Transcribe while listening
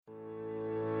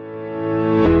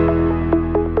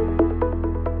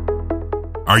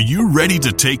Are you ready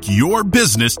to take your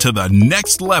business to the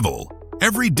next level?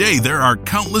 Every day there are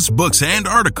countless books and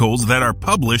articles that are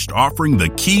published offering the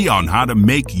key on how to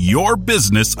make your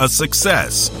business a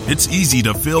success. It's easy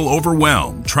to feel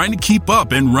overwhelmed trying to keep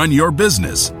up and run your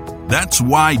business. That's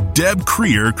why Deb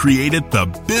Creer created the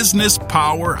Business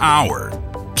Power Hour.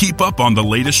 Keep up on the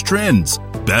latest trends,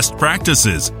 best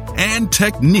practices, and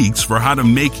techniques for how to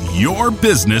make your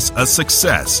business a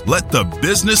success. Let the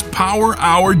Business Power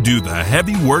Hour do the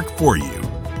heavy work for you.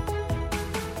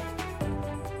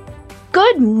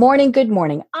 Good morning, good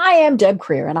morning. I am Deb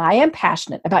Creer, and I am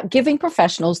passionate about giving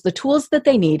professionals the tools that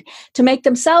they need to make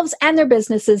themselves and their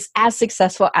businesses as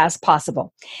successful as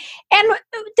possible. And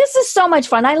this is so much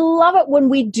fun. I love it when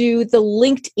we do the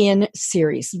LinkedIn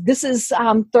series. This is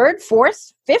third,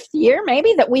 fourth, fifth year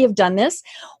maybe that we have done this,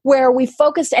 where we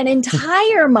focused an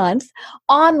entire month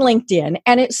on LinkedIn.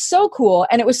 And it's so cool.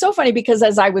 And it was so funny because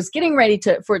as I was getting ready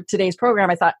for today's program,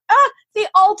 I thought, the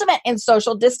ultimate in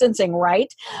social distancing,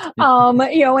 right? But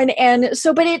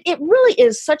it really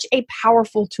is such a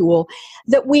powerful tool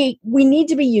that we need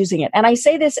to be using it. And I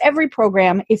say this every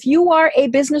program, if you are a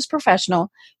business professional,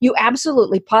 you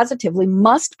absolutely, positively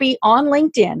must be on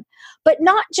LinkedIn, but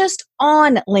not just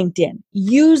on LinkedIn,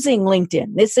 using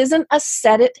LinkedIn. This isn't a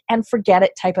set it and forget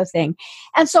it type of thing.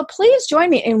 And so please join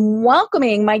me in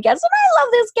welcoming my guest. And I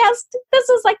love this guest. This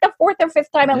is like the fourth or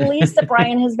fifth time at least that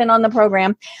Brian has been on the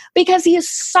program because he is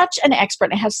such an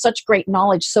expert and has such great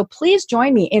knowledge. So please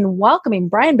join me in welcoming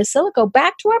Brian Basilico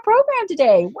back to our program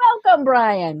today. Welcome,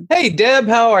 Brian. Hey, Deb,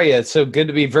 how are you? It's so good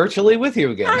to be virtually with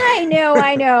you again. I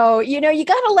know. You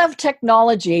got to love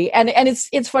technology. And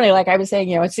it's funny, like I was saying,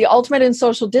 it's the ultimate in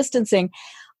social distancing.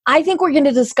 I think we're going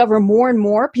to discover more and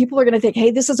more people are going to think,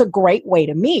 hey, this is a great way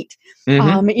to meet.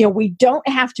 Mm-hmm. We don't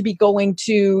have to be going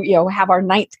to, have our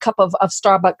ninth cup of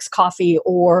Starbucks coffee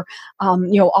or,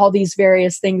 all these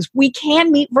various things. We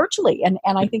can meet virtually. And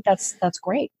I think that's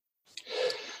great.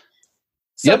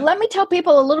 So Let me tell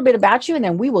people a little bit about you and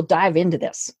then we will dive into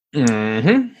this.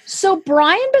 Mm-hmm. So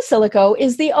Brian Basilico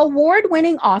is the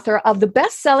award-winning author of the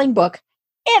best-selling book,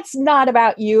 It's Not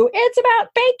About You, It's About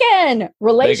Bacon,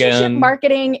 Relationship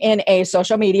Marketing in a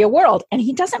Social Media World. And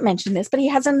he doesn't mention this, but he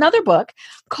has another book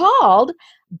called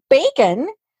Bacon,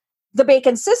 The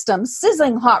Bacon System,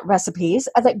 Sizzling Hot Recipes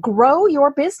That Grow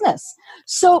Your Business.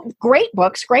 So great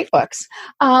books.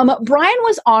 Brian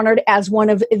was honored as one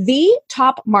of the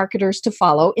top marketers to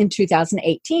follow in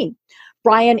 2018.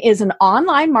 Brian is an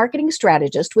online marketing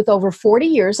strategist with over 40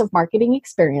 years of marketing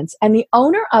experience and the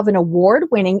owner of an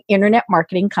award-winning internet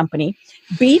marketing company,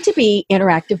 B2B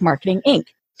Interactive Marketing, Inc.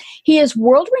 He is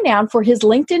world-renowned for his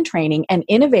LinkedIn training and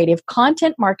innovative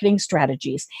content marketing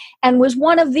strategies and was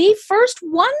one of the first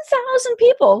 1,000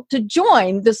 people to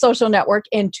join the social network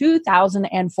in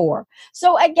 2004.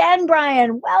 So again,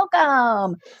 Brian,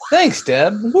 welcome. Thanks,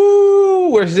 Deb. Woo!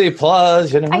 Where's the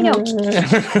applause? I know.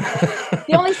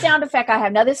 The only sound effect I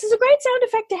have. Now, this is a great sound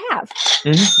effect to have.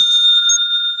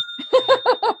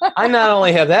 Mm-hmm. I not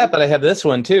only have that, but I have this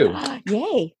one too.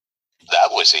 Yay.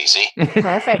 That was easy.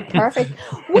 Perfect.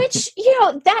 Which,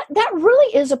 that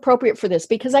really is appropriate for this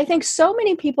because I think so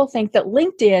many people think that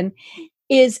LinkedIn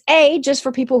is A, just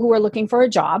for people who are looking for a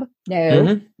job.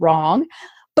 No, wrong.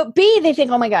 But B, they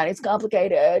think, oh my God, it's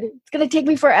complicated. It's going to take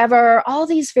me forever. All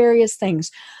these various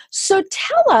things. So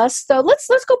tell us though, let's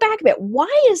go back a bit.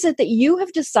 Why is it that you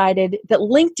have decided that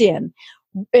LinkedIn,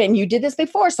 and you did this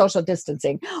before social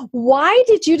distancing, why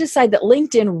did you decide that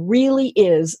LinkedIn really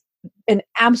is an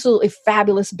absolutely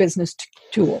fabulous business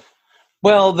tool?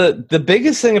 Well, the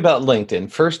biggest thing about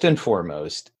LinkedIn, first and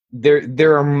foremost,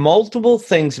 there are multiple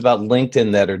things about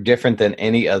LinkedIn that are different than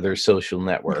any other social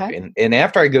network. Okay. And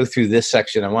after I go through this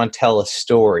section, I want to tell a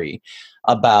story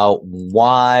about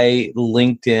why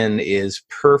LinkedIn is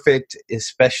perfect,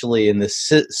 especially in the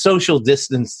social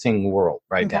distancing world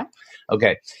right now.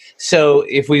 Okay. So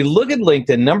if we look at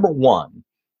LinkedIn, number one,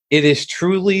 it is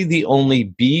truly the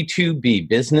only B2B,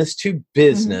 business to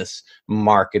business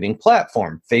marketing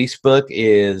platform. Facebook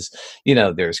is,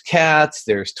 there's cats,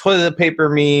 there's toilet paper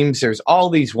memes, there's all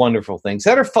these wonderful things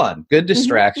that are fun, good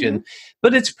distraction,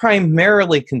 but it's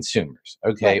primarily consumers,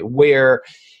 okay? Right. Where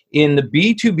in the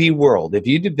B2B world, if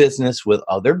you do business with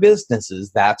other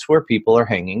businesses, that's where people are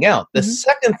hanging out. The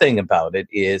second thing about it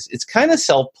is it's kind of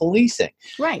self-policing.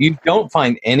 Right. You don't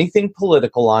find anything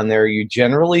political on there. You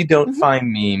generally don't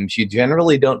find memes. You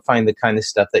generally don't find the kind of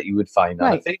stuff that you would find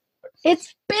on Facebook.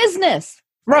 It's business.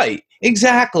 Right.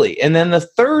 Exactly. And then the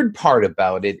third part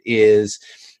about it is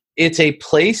it's a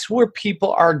place where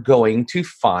people are going to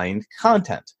find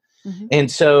content. And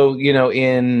so,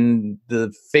 in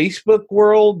the Facebook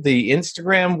world, the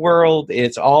Instagram world,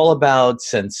 it's all about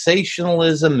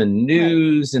sensationalism and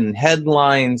news and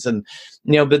headlines. And,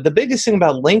 but the biggest thing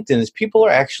about LinkedIn is people are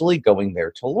actually going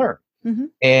there to learn.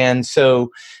 And so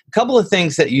a couple of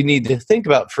things that you need to think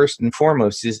about first and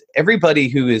foremost is everybody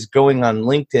who is going on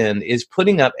LinkedIn is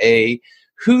putting up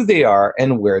who they are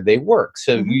and where they work.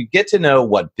 So you get to know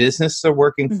what business they're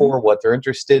working for, what they're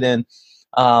interested in.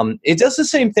 It does the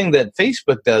same thing that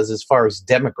Facebook does as far as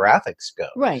demographics go.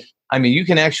 Right. I mean, you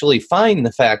can actually find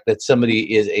the fact that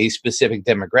somebody is a specific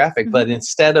demographic, but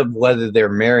instead of whether they're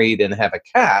married and have a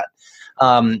cat,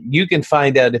 you can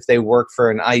find out if they work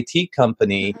for an IT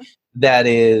company that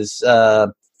is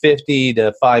 50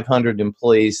 to 500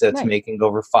 employees that's making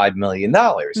over $5 million.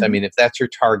 I mean, if that's your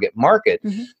target market,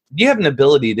 you have an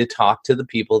ability to talk to the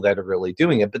people that are really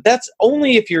doing it. But that's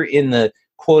only if you're in the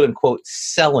quote unquote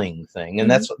selling thing.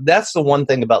 And that's the one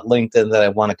thing about LinkedIn that I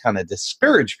want to kind of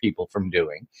discourage people from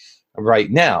doing right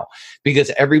now,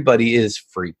 because everybody is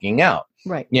freaking out.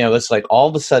 Right. It's like all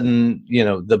of a sudden,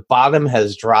 the bottom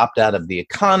has dropped out of the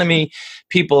economy.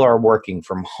 People are working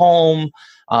from home.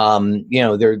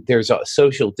 There's a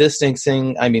social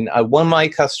distancing. I mean, one of my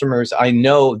customers, I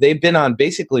know they've been on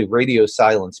basically radio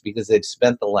silence because they've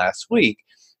spent the last week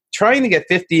trying to get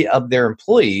 50 of their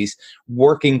employees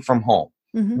working from home.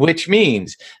 Which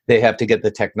means they have to get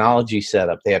the technology set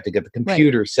up. They have to get the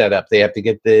computer set up. They have to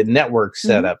get the network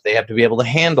set up. They have to be able to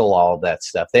handle all of that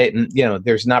stuff.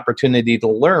 There's an opportunity to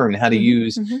learn how to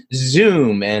use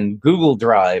Zoom and Google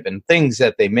Drive and things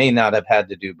that they may not have had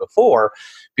to do before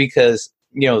because,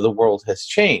 the world has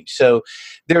changed. So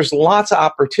there's lots of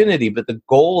opportunity, but the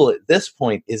goal at this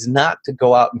point is not to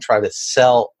go out and try to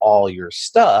sell all your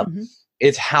stuff.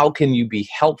 It's how can you be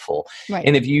helpful? Right.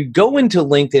 And if you go into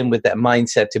LinkedIn with that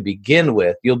mindset to begin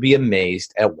with, you'll be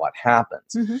amazed at what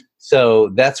happens. So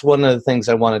that's one of the things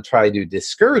I want to try to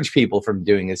discourage people from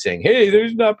doing is saying, hey,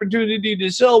 there's an opportunity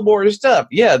to sell more stuff.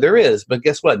 Yeah, there is. But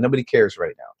guess what? Nobody cares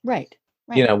right now. Right.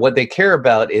 What they care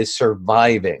about is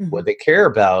surviving. What they care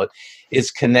about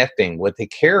is connecting. What they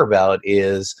care about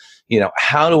is,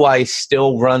 how do I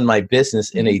still run my business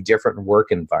in a different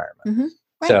work environment?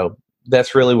 So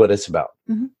that's really what it's about.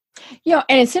 And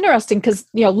it's interesting because,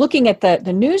 looking at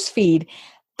the news feed,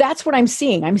 that's what I'm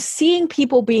seeing. I'm seeing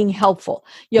people being helpful.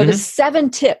 The 7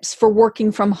 tips for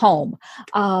working from home,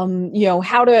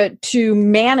 how to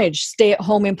manage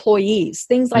stay-at-home employees,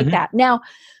 things like that. Now,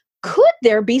 could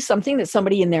there be something that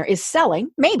somebody in there is selling?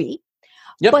 Maybe.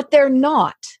 But they're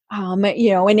not, and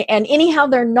anyhow,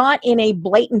 they're not in a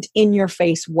blatant,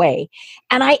 in-your-face way.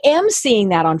 And I am seeing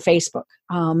that on Facebook,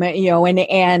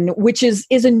 and which is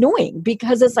annoying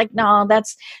because it's like, no,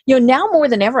 that's, now more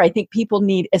than ever, I think people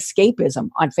need escapism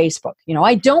on Facebook.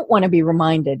 I don't want to be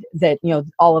reminded that,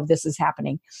 all of this is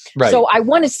happening. Right. So I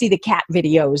want to see the cat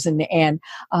videos and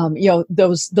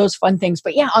those fun things.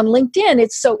 But on LinkedIn,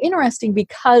 it's so interesting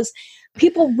because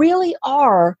people really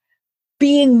are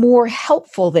being more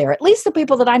helpful there, at least the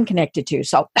people that I'm connected to.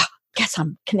 So I guess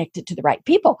I'm connected to the right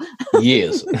people.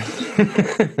 Yes.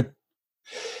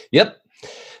 Yep.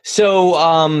 So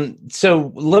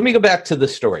let me go back to the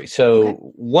story. So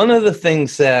one of the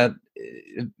things that,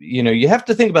 you have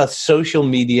to think about social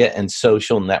media and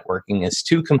social networking as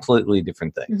 2 completely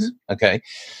different things. Okay.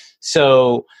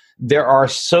 So there are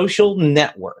social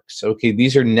networks. Okay.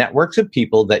 These are networks of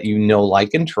people that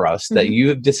like, and trust that you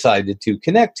have decided to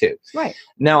connect to. Right.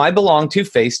 Now, I belong to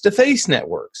face-to-face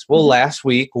networks. Well, last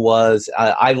week was,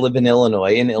 I live in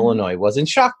Illinois, and Illinois was in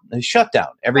shutdown.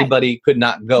 Everybody could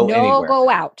not go anywhere. No go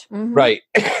out. Right.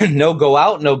 No go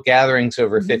out, no gatherings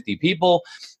over 50 people,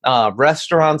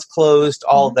 restaurants closed,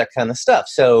 all of that kind of stuff.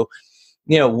 So,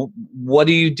 what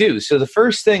do you do? So the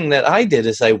first thing that I did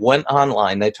is I went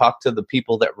online. I talked to the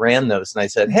people that ran those, and I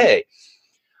said, hey,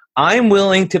 I'm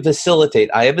willing to facilitate.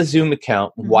 I have a Zoom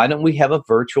account. Why don't we have a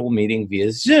virtual meeting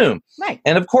via Zoom? Right.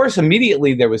 And of course,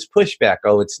 immediately there was pushback.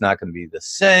 Oh, it's not going to be the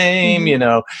same.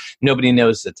 Nobody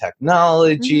knows the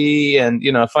technology. And,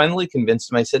 I finally convinced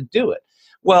them. I said, do it.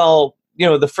 Well,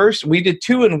 we did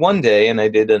 2 in one day, and I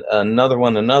did another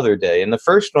one another day. And the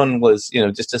first one was,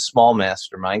 just a small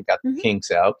mastermind, got the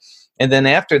kinks out. And then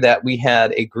after that, we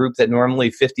had a group that normally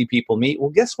 50 people meet.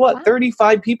 Well, guess what? Wow.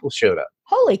 35 people showed up.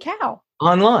 Holy cow.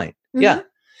 Online. Yeah.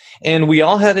 And we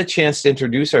all had a chance to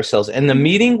introduce ourselves. And the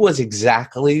meeting was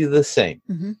exactly the same.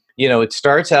 It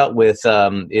starts out with,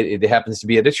 it happens to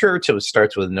be at a church, so it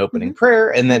starts with an opening prayer,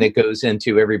 and then it goes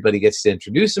into everybody gets to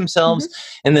introduce themselves,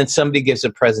 and then somebody gives a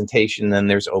presentation, and then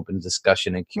there's open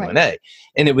discussion and Q&A. Right.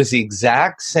 And it was the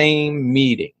exact same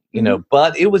meeting,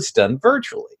 but it was done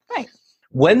virtually. Right.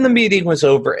 When the meeting was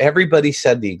over, everybody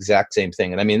said the exact same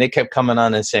thing. And I mean, they kept coming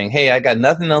on and saying, hey, I got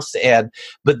nothing else to add,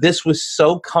 but this was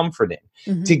so comforting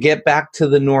to get back to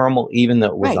the normal, even though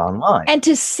it was online. And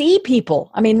to see people.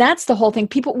 I mean, that's the whole thing.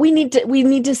 People, we need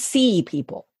to see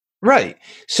people. Right.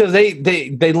 So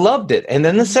they loved it. And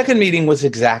then the second meeting was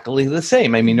exactly the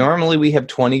same. I mean, normally we have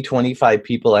 20, 25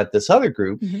 people at this other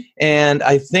group. And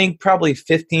I think probably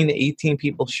 15 to 18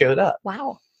 people showed up.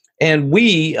 Wow. And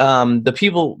we, the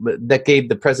people that gave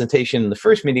the presentation in the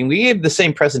first meeting, we gave the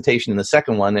same presentation in the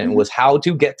second one, and it was how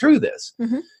to get through this.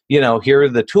 Here are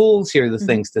the tools, here are the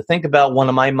things to think about. One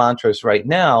of my mantras right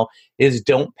now is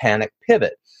don't panic,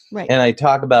 pivot. Right. And I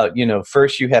talk about,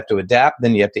 first you have to adapt,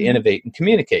 then you have to innovate and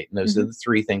communicate. And those are the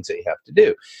three things that you have to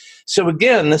do. So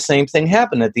again, the same thing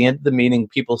happened at the end of the meeting.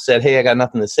 People said, hey, I got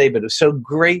nothing to say, but it was so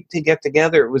great to get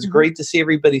together. It was great to see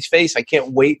everybody's face. I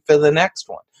can't wait for the next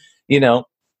one,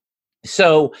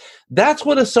 So that's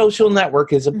what a social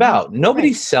network is about.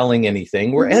 Nobody's selling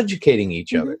anything. We're educating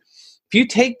each other. If you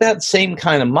take that same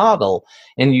kind of model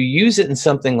and you use it in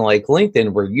something like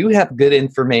LinkedIn where you have good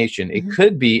information, it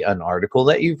could be an article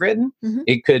that you've written.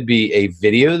 It could be a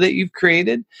video that you've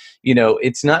created.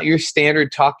 It's not your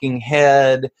standard talking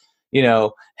head,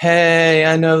 hey,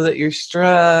 I know that you're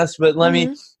stressed, but let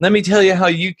me tell you how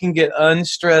you can get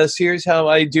unstressed. Here's how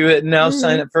I do it. Now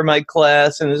sign up for my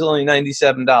class and it's only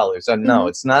 $97. No,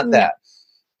 it's not that.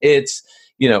 It's,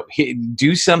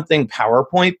 do something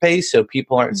PowerPoint based so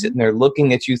people aren't sitting there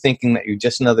looking at you thinking that you're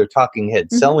just another talking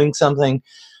head selling something.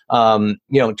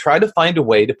 Try to find a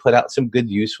way to put out some good,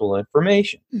 useful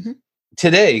information.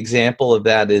 Today, example of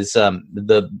that is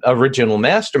the original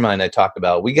mastermind I talked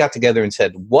about. We got together and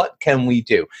said, what can we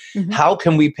do? How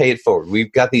can we pay it forward?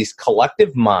 We've got these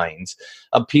collective minds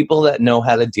of people that know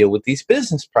how to deal with these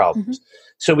business problems.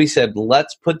 So we said,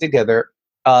 let's put together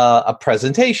a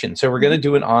presentation. So we're going to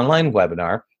do an online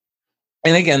webinar.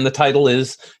 And again, the title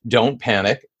is Don't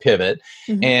Panic, Pivot.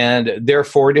 And there are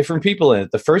 4 different people in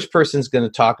it. The first person is going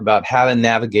to talk about how to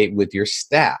navigate with your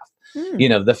staff.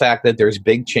 The fact that there's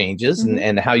big changes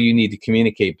and how you need to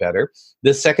communicate better.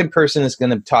 The second person is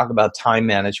going to talk about time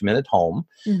management at home.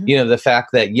 The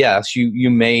fact that, yes, you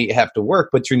may have to work,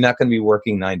 but you're not going to be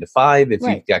working 9 to 5. If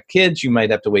you've got kids, you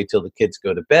might have to wait till the kids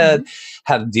go to bed,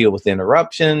 how to deal with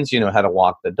interruptions, how to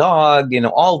walk the dog,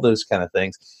 all those kind of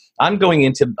things. I'm going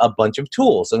into a bunch of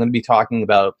tools. I'm going to be talking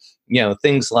about,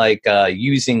 things like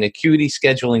using Acuity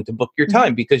scheduling to book your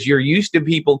time because you're used to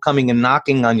people coming and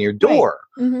knocking on your door,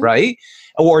 right?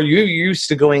 Or you're used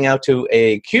to going out to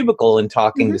a cubicle and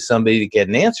talking to somebody to get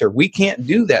an answer. We can't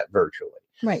do that virtually.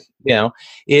 Right.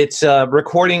 It's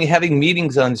recording, having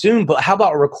meetings on Zoom, but how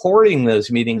about recording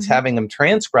those meetings, having them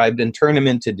transcribed and turn them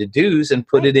into to-dos and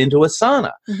put it into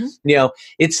Asana?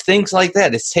 It's things like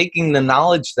that. It's taking the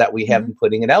knowledge that we have and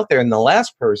putting it out there. And the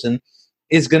last person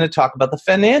is going to talk about the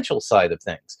financial side of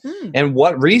things and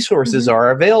what resources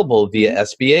are available via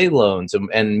SBA loans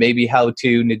and maybe how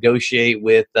to negotiate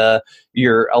with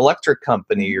your electric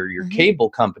company or your cable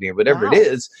company or whatever it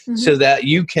is so that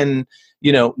you can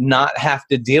not have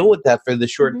to deal with that for the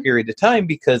short period of time,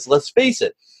 because let's face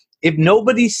it, if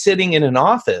nobody's sitting in an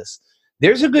office,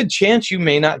 there's a good chance you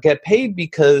may not get paid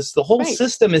because the whole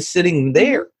system is sitting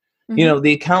there.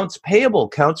 The accounts payable,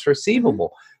 accounts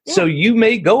receivable. So you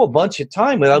may go a bunch of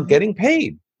time without getting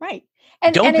paid. Right.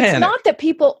 And it's not that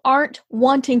people aren't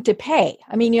wanting to pay.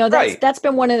 I mean, that's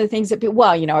been one of the things that people,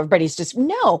 everybody's just,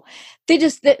 no,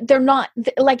 they're not,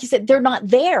 like you said, they're not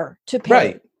there to pay.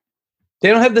 Right. They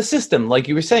don't have the system. Like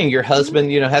you were saying, your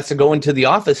husband, has to go into the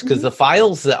office because the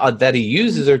files that he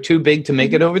uses are too big to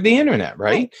make it over the internet,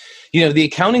 right? The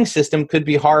accounting system could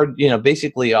be hard,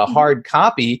 basically a hard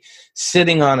copy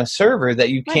sitting on a server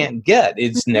that you can't get.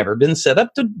 It's never been set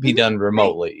up to be done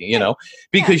remotely,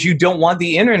 because you don't want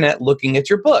the internet looking at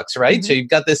your books, right? So you've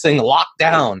got this thing locked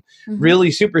down really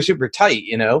super, super tight,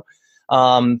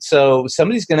 So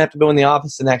somebody's going to have to go in the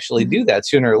office and actually do that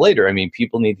sooner or later. I mean,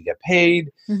 people need to get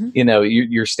paid.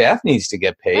 Your staff needs to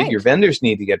get paid. Your vendors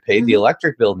need to get paid. The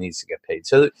electric bill needs to get paid.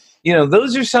 So,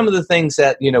 those are some of the things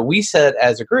that, we said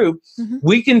as a group,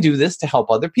 we can do this to help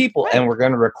other people. And we're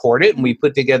going to record it. And we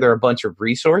put together a bunch of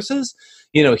resources.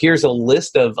 Here's a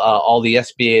list of all the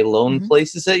SBA loan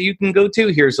places that you can go to.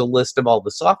 Here's a list of all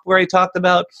the software I talked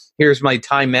about. Here's my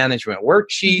time management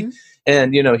worksheet.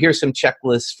 And, here's some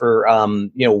checklists for,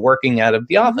 working out of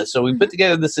the office. So we put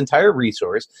together this entire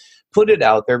resource, put it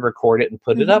out there, record it, and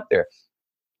put it up there.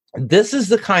 This is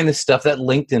the kind of stuff that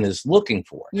LinkedIn is looking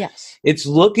for. Yes. It's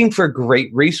looking for great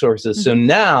resources. So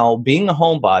now, being a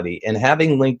homebody and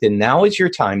having LinkedIn, now is your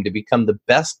time to become the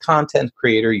best content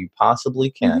creator you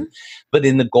possibly can, but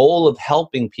in the goal of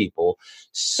helping people.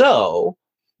 So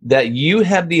that you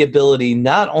have the ability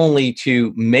not only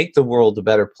to make the world a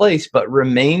better place, but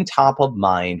remain top of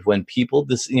mind when people,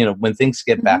 when things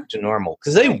get back to normal,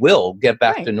 because they will get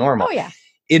back to normal. Oh, yeah.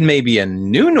 It may be a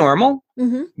new normal.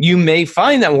 You may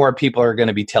find that more people are going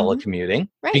to be telecommuting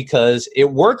because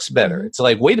it works better. It's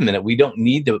like, wait a minute, we don't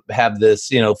need to have this,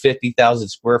 50,000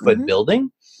 square foot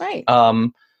building. Right.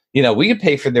 We could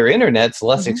pay for their internet. It's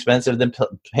less expensive than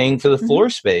paying for the floor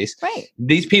space. Right.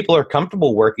 These people are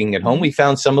comfortable working at home. We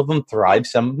found some of them thrive,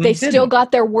 some of them they didn't. Still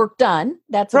got their work done.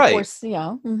 That's of course,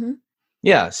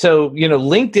 Yeah. So,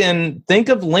 LinkedIn, think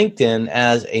of LinkedIn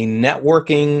as a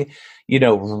networking,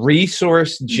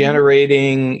 resource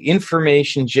generating,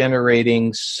 information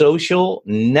generating social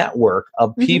network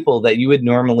of people that you would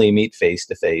normally meet face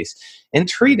to face, and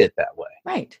treat it that way.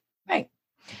 Right. Right.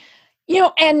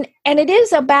 And it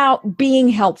is about being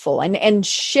helpful and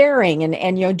sharing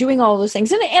and doing all those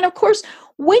things. And of course,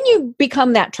 when you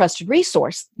become that trusted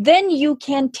resource, then you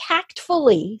can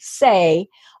tactfully say,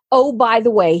 oh, by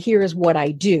the way, here's what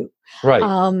I do. Right.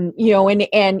 And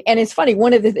it's funny.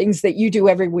 One of the things that you do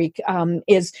every week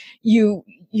is you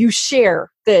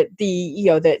share the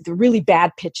really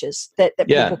bad pitches that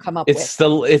people come up with.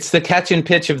 It's the catch and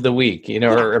pitch of the week,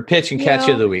 or pitch and catch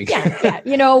of the week.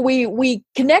 We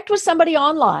connect with somebody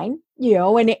online,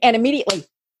 and immediately,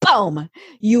 boom,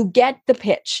 you get the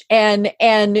pitch. And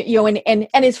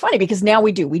it's funny because now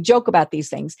we joke about these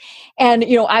things. And,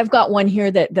 I've got one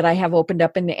here that I have opened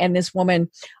up, and this woman,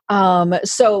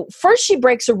 so first she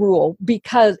breaks a rule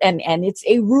because, and it's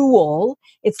a rule,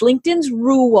 it's LinkedIn's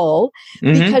rule,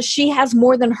 because she has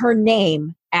more than her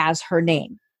name as her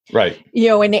name. Right.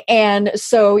 And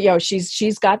so,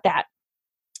 she's got that.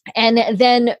 And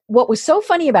then what was so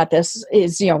funny about this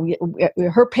is,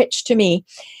 her pitch to me,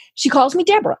 she calls me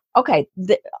Deborah. Okay.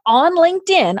 On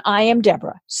LinkedIn, I am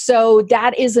Deborah. So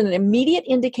that is an immediate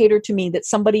indicator to me that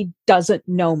somebody doesn't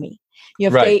know me.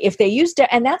 If they use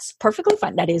and that's perfectly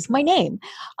fine. That is my name.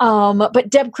 But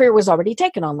Deb Creer was already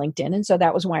taken on LinkedIn. And so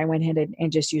that was why I went ahead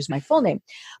and just used my full name.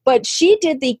 But she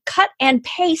did the cut and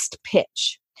paste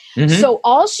pitch. So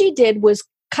all she did was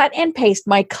cut and paste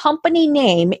my company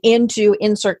name into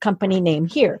insert company name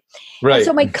here. Right. And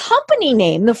so my company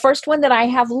name, the first one that I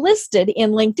have listed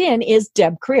in LinkedIn, is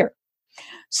Deb Creer.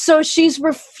 So she's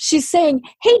saying,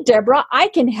 hey, Deborah, I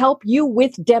can help you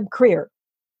with Deb Creer.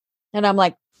 And I'm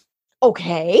like,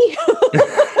 okay.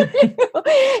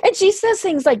 And she says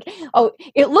things like, oh,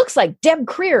 it looks like Deb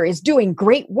Creer is doing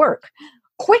great work.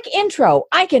 Quick intro,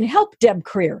 I can help Deb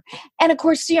Creer. And of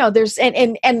course, there's,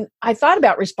 and I thought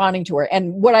about responding to her.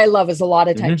 And what I love is a lot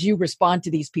of times you respond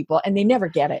to these people and they never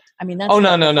get it. I mean, that's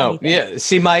no. Yeah.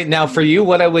 See, now for you,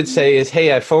 what I would say is,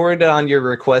 hey, I forwarded on your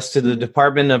request to the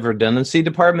Department of Redundancy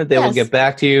Department. They will get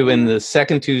back to you in the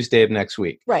second Tuesday of next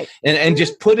week. Right. And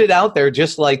just put it out there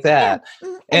just like that. Yeah.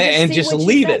 And just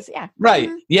leave it. Yeah.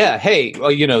 Right. Yeah. Hey,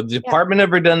 the Department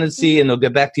of Redundancy, and they'll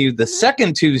get back to you the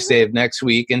second Tuesday of next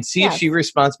week and see if she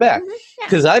responds back.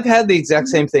 Because I've had the exact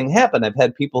same thing happen. I've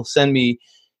had people send me,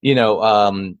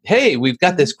 hey, we've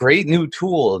got this great new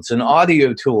tool. It's an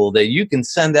audio tool that you can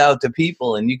send out to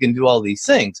people and you can do all these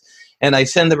things. And I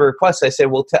send them a request. I say,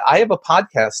 well, I have a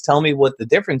podcast. Tell me what the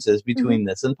difference is between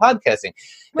this and podcasting.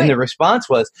 Right. And the response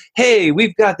was, hey,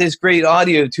 we've got this great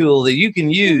audio tool that you can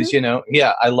use,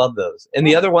 Yeah, I love those. And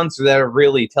the other ones that are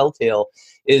really telltale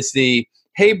is the,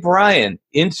 hey, Brian,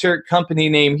 insert company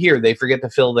name here. They forget to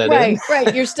fill that in.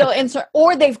 Right. You're still insert,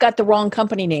 or they've got the wrong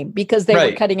company name because they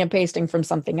were cutting and pasting from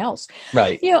something else.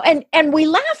 Right. And we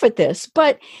laugh at this,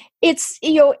 but it's,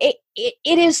 it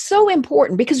is so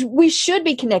important because we should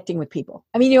be connecting with people.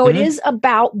 I mean, it is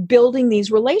about building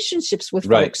these relationships with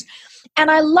folks.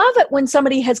 And I love it when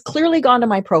somebody has clearly gone to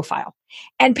my profile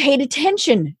and paid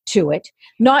attention to it,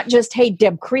 not just, hey,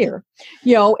 Deb Creer.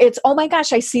 It's, oh my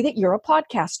gosh, I see that you're a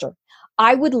podcaster.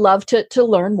 I would love to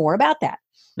learn more about that.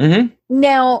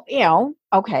 Now,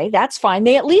 okay, that's fine.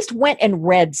 They at least went and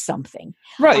read something.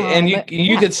 Right. And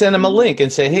you could send them a link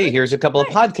and say, hey, here's a couple of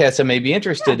podcasts I may be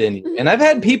interested in. And I've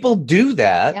had people do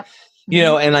that,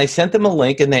 and I sent them a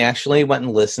link and they actually went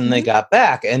and listened. They got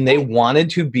back and they wanted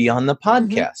to be on the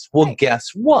podcast. Well, guess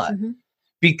what?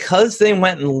 Because they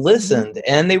went and listened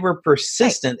and they were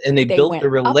persistent and they built a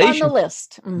relationship. On the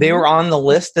list. They were on the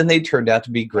list and they turned out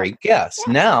to be great guests.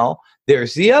 Now,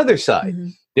 there's the other side.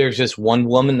 There's just one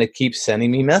woman that keeps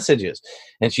sending me messages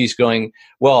and she's going,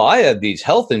 well, I have these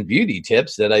health and beauty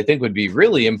tips that I think would be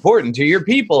really important to your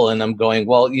people. And I'm going,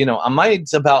 well,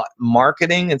 mine's about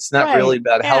marketing. It's not really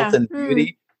about health and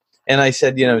beauty. And I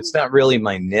said, it's not really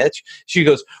my niche. She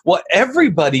goes, well,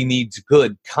 everybody needs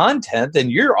good content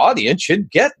and your audience should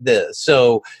get this.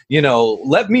 So,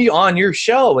 let me on your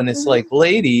show. And it's like,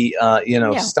 lady,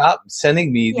 stop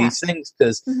sending me these things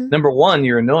because number one,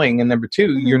 you're annoying. And number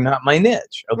two, you're not my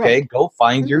niche. Okay. Right. Go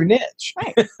find your niche.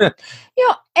 Right.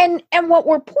 And what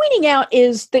we're pointing out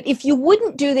is that if you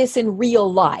wouldn't do this in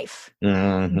real life,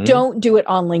 don't do it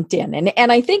on LinkedIn.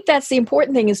 And I think that's the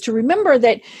important thing is to remember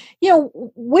that,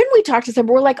 when we talk to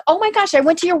somebody, we're like, oh my gosh, I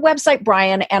went to your website,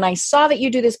 Brian, and I saw that you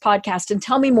do this podcast and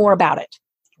tell me more about it.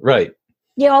 Right.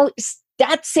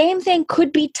 That same thing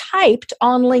could be typed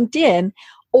on LinkedIn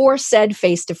or said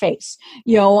face to face.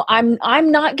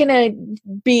 I'm not going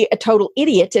to be a total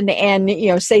idiot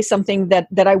and say something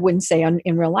that I wouldn't say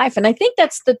in real life. And I think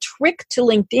that's the trick to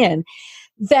LinkedIn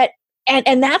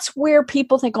and that's where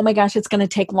people think, oh my gosh, it's going to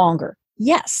take longer.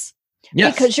 Yes.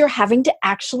 Because you're having to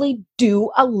actually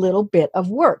do a little bit of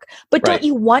work. But don't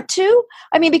you want to?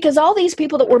 I mean, because all these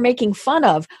people that we're making fun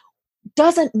of,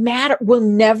 doesn't matter. We'll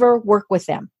never work with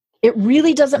them. It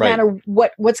really doesn't matter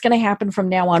what's going to happen from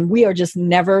now on. We are just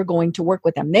never going to work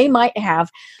with them. They might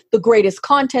have the greatest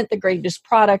content, the greatest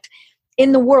product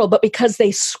in the world, but because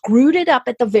they screwed it up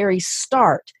at the very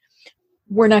start,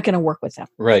 we're not going to work with them.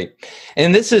 Right.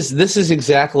 And this is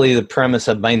exactly the premise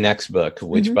of my next book,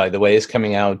 which, by the way, is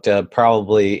coming out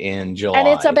probably in July. And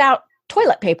it's about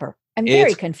toilet paper. I'm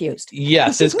very confused.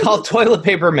 Yes, it's called Toilet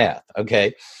Paper Math.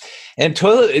 Okay. And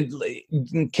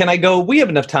can I go? We have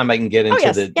enough time I can get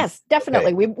into Yes,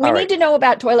 definitely. Okay. We need to know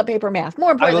about toilet paper math.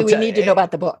 More importantly, we need to know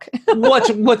about the book.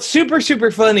 What's super,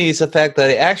 super funny is the fact that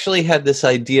I actually had this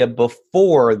idea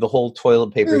before the whole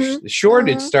toilet paper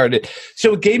shortage started.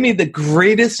 So it gave me the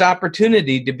greatest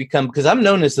opportunity to become, because I'm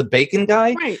known as the bacon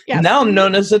guy. Right, yes. Now I'm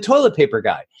known as the toilet paper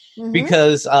guy.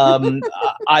 Because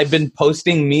I've been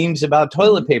posting memes about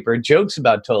toilet paper, jokes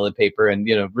about toilet paper, and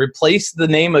replace the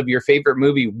name of your favorite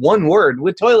movie one word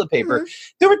with toilet paper.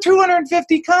 There were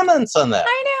 250 comments on that.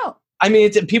 I know. I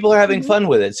mean, people are having fun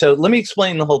with it. So let me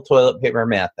explain the whole toilet paper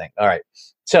math thing. All right.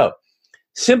 So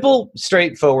simple,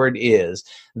 straightforward is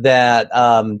that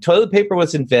toilet paper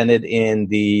was invented in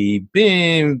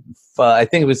I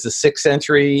think it was the 6th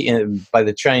century by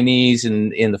the Chinese. In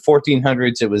the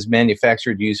 1400s, it was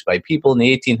manufactured, used by people. In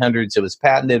the 1800s, it was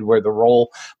patented where the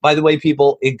roll, by the way,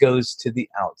 people, it goes to the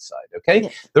outside, okay?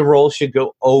 Yes. The roll should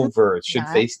go over. It should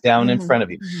face down in front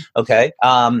of you, okay?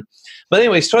 But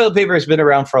anyways, toilet paper has been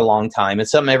around for a long time.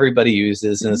 It's something everybody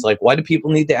uses. And it's like, why do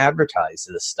people need to advertise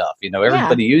this stuff?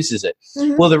 Everybody uses it.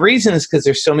 Well, the reason is because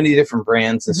there's so many different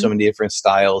brands and so many different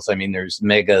styles. I mean, there's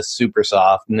mega, super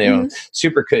soft,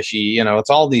 super cushy, it's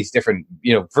all these different,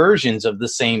 versions of the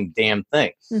same damn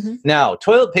thing. Now,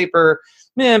 toilet paper,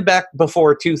 back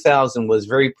before 2000 was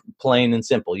very plain and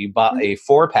simple. You bought a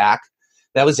 4-pack.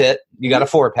 That was it. You got a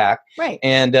 4-pack. Right.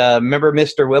 And remember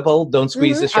Mr. Whipple, don't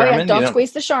squeeze the Charmin? Oh, yeah, don't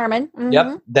squeeze the Charmin.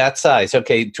 Yep, that size.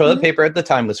 Okay, toilet paper at the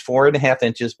time was 4.5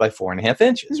 inches by 4.5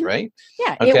 inches, right?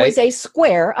 Yeah, okay. It was a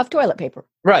square of toilet paper.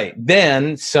 Right.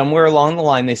 Then somewhere along the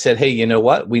line, they said, hey, you know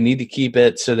what? We need to keep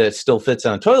it so that it still fits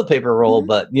on a toilet paper roll,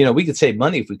 but, we could save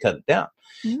money if we cut it down.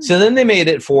 So then they made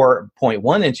it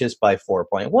 4.1 inches by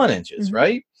 4.1 inches,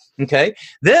 right? Okay.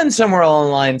 Then somewhere along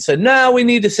the line said, no, we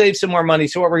need to save some more money.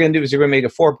 So what we're going to do is we're going to make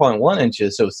it 4.1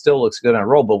 inches. So it still looks good on a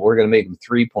roll, but we're going to make them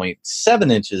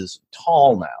 3.7 inches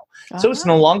tall now. So it's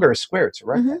no longer a square. It's a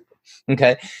rectangle.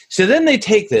 Okay. So then they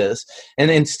take this and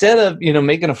instead of,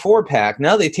 making a 4-pack,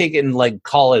 now they take it and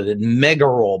call it a mega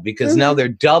roll because now they're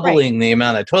doubling the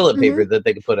amount of toilet paper that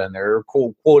they can put on there, or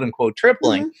quote unquote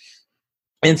tripling.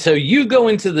 And so you go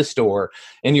into the store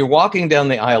and you're walking down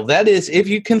the aisle. That is, if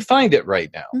you can find it right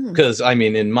now. Because I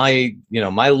mean, in my,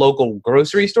 my local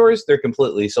grocery stores, they're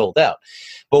completely sold out.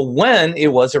 But when it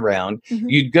was around,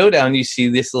 you'd go down, you see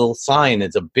this little sign.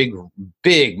 It's a big,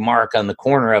 big mark on the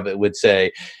corner of it would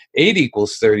say 8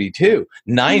 equals 32,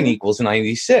 9 equals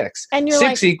 96, and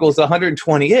 6 equals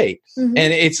 128. And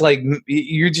it's like,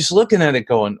 you're just looking at it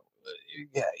going,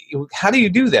 how do you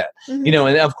do that? And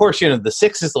of course, the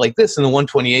 6 is like this and the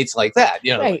 128 is like that.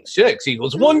 6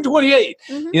 equals 128.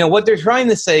 What they're trying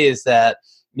to say is that,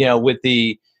 with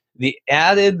the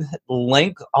added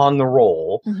length on the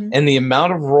roll and the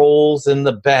amount of rolls in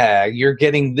the bag, you're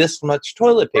getting this much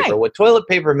toilet paper. What toilet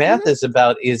paper math is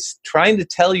about is trying to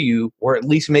tell you, or at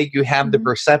least make you have the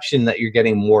perception that you're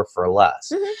getting more for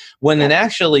less, when then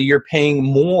actually you're paying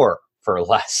more for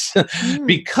less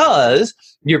because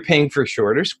you're paying for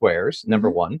shorter squares,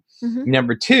 number one.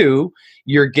 Number two,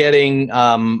 you're getting,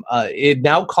 it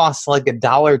now costs like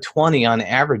 $1.20 on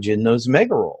average in those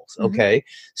mega rolls. Okay.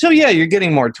 So yeah, you're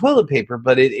getting more toilet paper,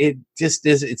 but it just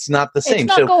is, it's not the same.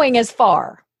 It's not going as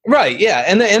far. Right. Yeah.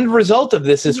 And the end result of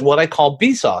this is what I call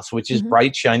BSOS, which is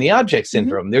bright, shiny object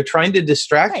syndrome. They're trying to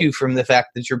distract you from the fact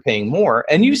that you're paying more.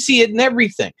 And you see it in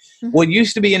everything. What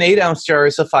used to be an 8-ounce jar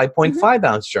is a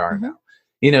 5.5-ounce jar now.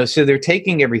 So they're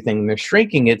taking everything and they're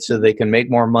shrinking it so they can make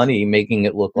more money, making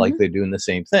it look like they're doing the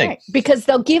same thing. Right. Because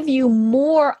they'll give you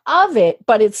more of it,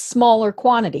 but it's smaller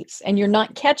quantities. And you're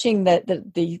not catching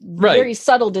the very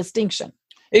subtle distinction.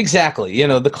 Exactly.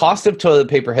 The cost of toilet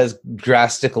paper has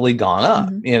drastically gone up,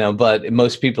 but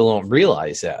most people don't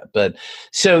realize that. But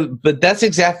that's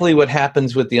exactly what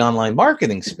happens with the online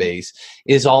marketing space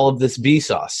is all of this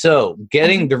BSOS. So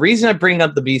the reason I bring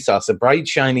up the BSOS, the bright,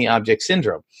 shiny object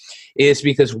syndrome, is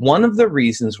because one of the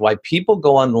reasons why people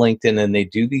go on LinkedIn and they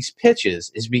do these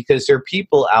pitches is because there are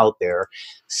people out there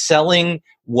selling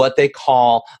what they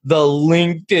call the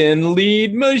LinkedIn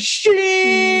lead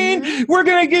machine. We're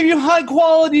going to give you high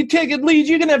quality ticket leads.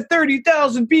 You can have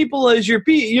 30,000 people as your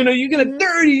you can have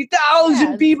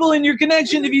 30,000 people in your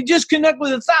connection. If you just connect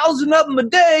with 1,000 of them a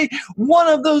day, one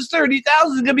of those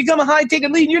 30,000 is going to become a high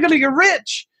ticket lead and you're going to get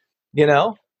rich.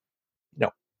 No.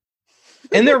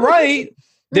 And they're right.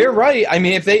 They're right. I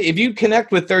mean, if you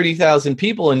connect with 30,000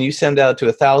 people and you send out to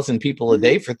 1,000 people a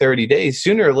day for 30 days,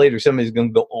 sooner or later somebody's going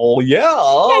to go, "Oh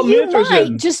yeah, you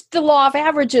might. Just the law of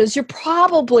averages. You're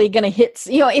probably going to hit.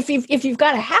 If you've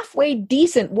got a halfway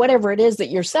decent whatever it is that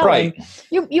you're selling,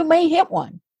 you may hit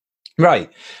one. Right.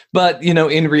 But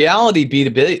in reality,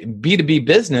 B2B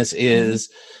business is,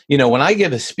 when I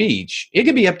give a speech, it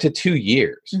could be up to 2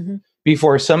 years.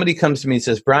 Before somebody comes to me and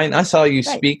says, "Brian, I saw you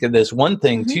speak of this one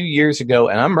thing 2 years ago,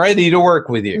 and I'm ready to work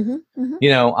with you."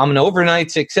 I'm an overnight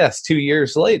success 2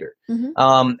 years later.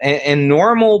 And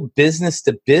normal business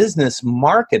to business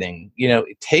marketing,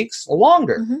 it takes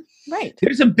longer. Right.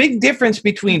 There's a big difference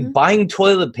between buying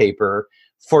toilet paper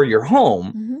for your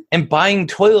home and buying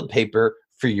toilet paper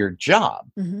for your job.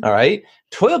 All right.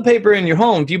 Toilet paper in your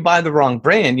home, if you buy the wrong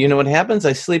brand, you know what happens?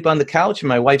 I sleep on the couch and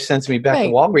my wife sends me back to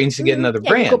Walgreens to get another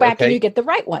brand. You go back and you get the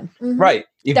right one. Right.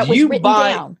 If that was written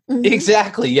down.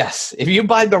 Exactly. Yes. If you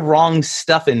buy the wrong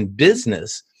stuff in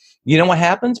business, you know what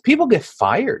happens? People get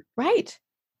fired. Right.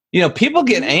 People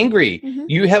get angry.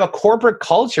 You have a corporate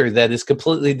culture that is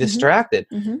completely distracted.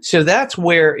 So that's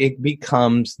where it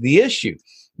becomes the issue.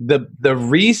 The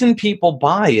reason people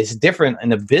buy is different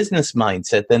in a business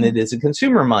mindset than it is a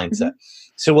consumer mindset.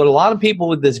 So what a lot of people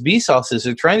with this BSOS is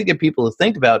they're trying to get people to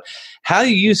think about how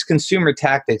you use consumer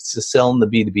tactics to sell in the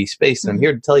B2B space. And I'm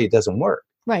here to tell you it doesn't work.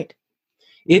 Right.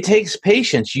 It takes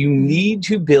patience. You need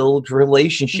to build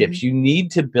relationships. You need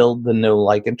to build the know,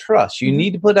 like, and trust. You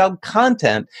need to put out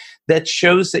content that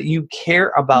shows that you care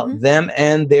about them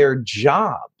and their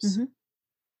jobs.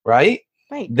 Right?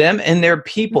 Right. Them and their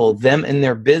people, them and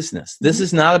their business. This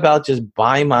is not about just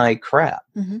buy my crap.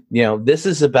 This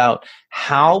is about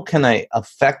how can I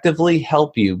effectively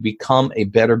help you become a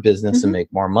better business and make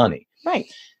more money.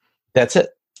 Right. That's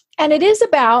it. And it is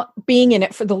about being in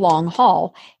it for the long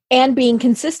haul and being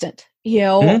consistent.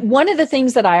 One of the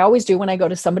things that I always do when I go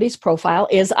to somebody's profile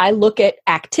is I look at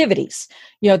activities,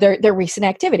 their recent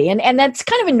activity. And that's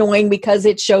kind of annoying because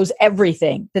it shows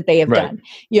everything that they have done.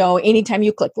 Anytime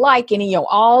you click like,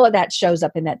 all of that shows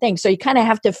up in that thing. So you kind of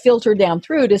have to filter down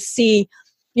through to see,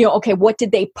 okay, what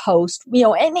did they post, and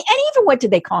even what did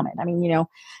they comment? I mean,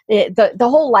 the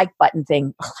whole like button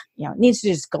thing, it needs to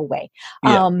just go away.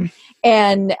 But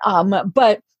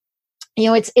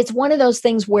it's one of those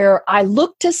things where I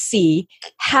look to see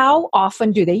how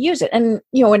often do they use it. And,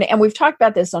 and we've talked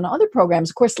about this on other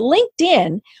programs. Of course,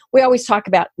 LinkedIn, we always talk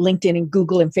about LinkedIn and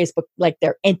Google and Facebook like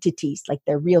they're entities, like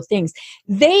they're real things.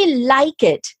 They like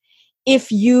it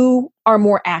if you are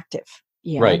more active,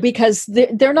 because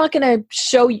they're not going to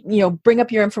show, bring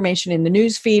up your information in the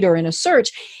news feed or in a search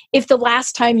if the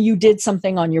last time you did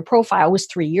something on your profile was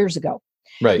 3 years ago.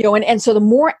 Right. And so the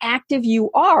more active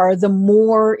you are, the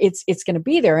more it's going to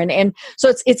be there. And so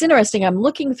it's interesting. I'm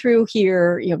looking through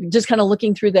here, just kind of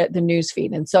looking through the news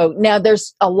feed. And so now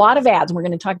there's a lot of ads. We're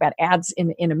going to talk about ads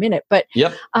in a minute. But,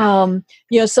 so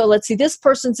let's see. This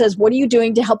person says, "What are you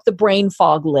doing to help the brain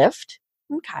fog lift?"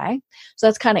 Okay. So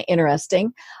that's kind of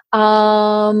interesting.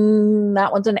 That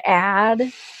one's an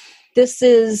ad. This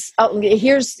is,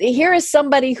 here is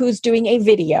somebody who's doing a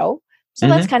video. So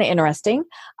that's kind of interesting.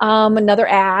 Another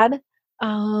ad,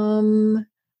 and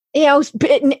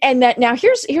that now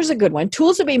here's a good one.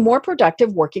 Tools to be more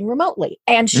productive working remotely.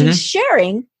 And she's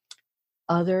sharing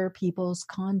other people's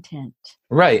content.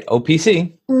 Right.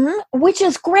 OPC. Which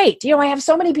is great. I have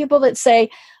so many people that say,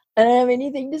 "I don't have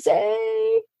anything to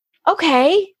say."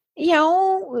 Okay.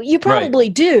 You probably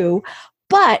do.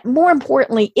 But more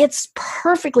importantly, it's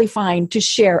perfectly fine to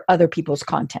share other people's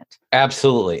content.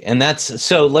 Absolutely. And that's,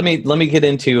 so let me get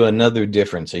into another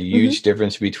difference, a huge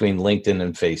difference between LinkedIn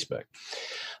and Facebook.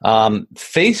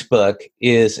 Facebook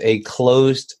is a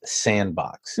closed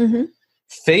sandbox.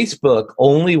 Facebook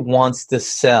only wants to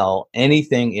sell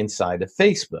anything inside of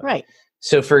Facebook. Right.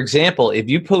 So, for example, if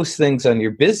you post things on your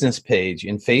business page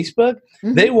in Facebook,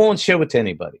 they won't show it to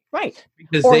anybody. Right.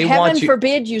 Because or they heaven want you,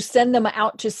 forbid you send them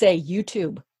out to, say,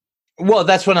 YouTube. Well,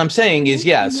 that's what I'm saying is,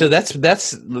 yeah. So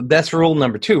that's rule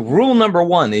number 2. Rule number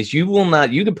 1 is you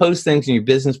can post things on your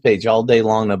business page all day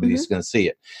long. Nobody's going to see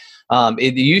it.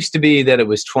 It used to be that it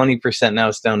was 20%. Now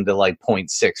it's down to like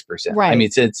 0.6%. Right. I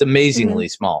mean, it's amazingly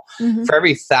small. For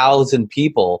every 1,000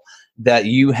 people that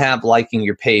you have liking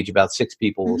your page, about 6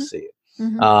 people will see it.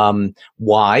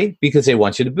 Why? Because they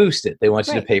want you to boost it. They want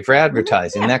you to pay for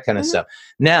advertising, that kind of stuff.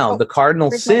 Now, the cardinal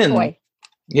sin.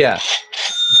 Yeah.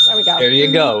 There we go. There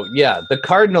you go. Yeah. The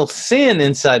cardinal sin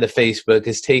inside of Facebook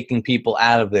is taking people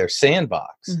out of their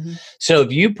sandbox. So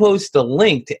if you post a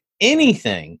link to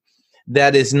anything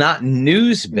that is not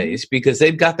news-based, because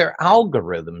they've got their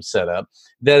algorithm set up,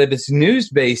 that if it's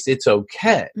news-based, it's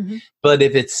okay. But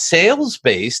if it's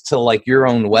sales-based to like your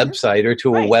own website or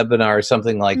to a webinar or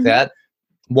something like that,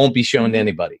 won't be shown to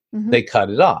anybody. They cut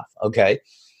it off. Okay.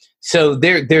 So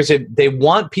they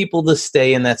want people to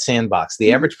stay in that sandbox.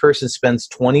 The average person spends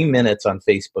 20 minutes on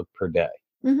Facebook per day.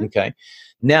 Okay.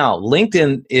 Now,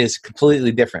 LinkedIn is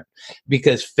completely different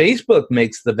because Facebook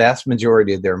makes the vast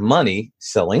majority of their money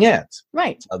selling ads.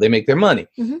 Right. That's how they make their money.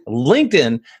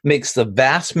 LinkedIn makes the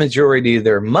vast majority of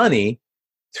their money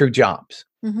through jobs.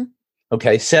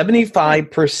 Okay.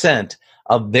 75%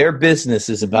 of their business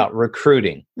is about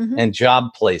recruiting and job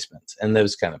placements and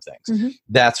those kind of things.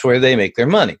 That's where they make their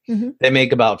money. They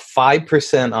make about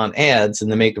 5% on ads, and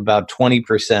they make about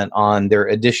 20% on their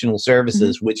additional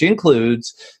services, which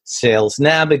includes Sales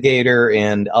Navigator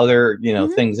and other,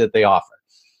 things that they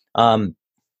offer.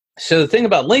 So the thing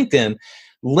about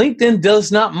LinkedIn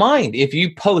does not mind if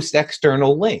you post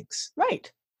external links.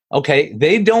 Right. Okay.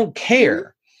 They don't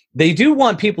care. They do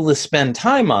want people to spend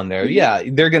time on there. Yeah,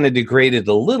 they're going to degrade it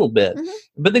a little bit.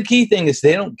 But the key thing is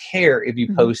they don't care if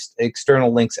you post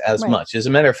external links as much. As a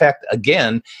matter of fact,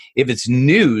 again, if it's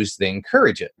news, they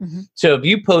encourage it. So if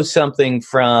you post something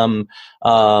from,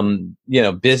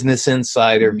 Business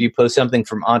Insider, if you post something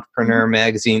from Entrepreneur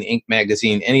Magazine, Inc.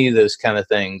 Magazine, any of those kind of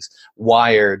things,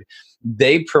 Wired,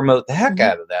 they promote the heck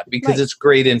out of that because it's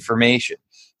great information.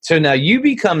 So now you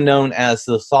become known as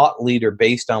the thought leader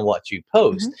based on what you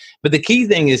post. But the key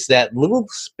thing is that little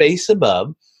space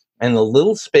above and the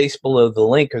little space below the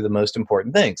link are the most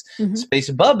important things. Space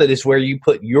above it is where you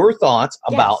put your thoughts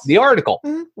about the article.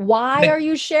 Why are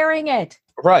you sharing it?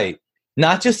 Right.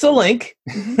 Not just a link.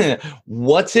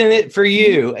 What's in it for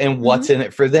you and what's in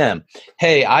it for them?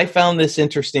 Hey, I found this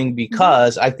interesting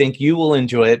because I think you will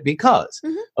enjoy it because.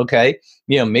 Okay.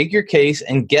 Make your case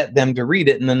and get them to read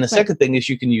it. And then the second thing is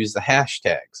you can use the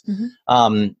hashtags.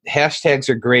 Hashtags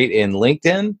are great in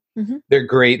LinkedIn. They're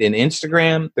great in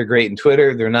Instagram. They're great in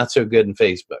Twitter. They're not so good in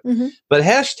Facebook. But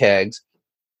hashtags,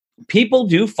 people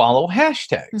do follow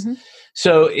hashtags.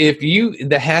 So if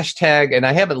the hashtag, and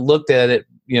I haven't looked at it,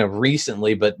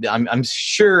 recently, but I'm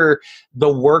sure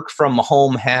the work from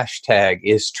home hashtag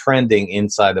is trending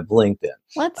inside of LinkedIn.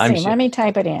 Let's see. Let me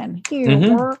type it in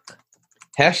here. Work.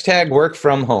 Hashtag work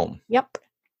from home. Yep.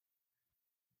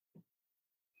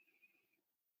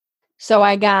 So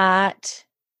I got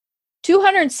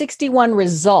 261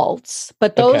 results,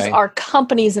 but those are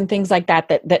companies and things like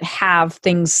that have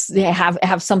things, they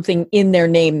have something in their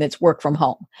name that's work from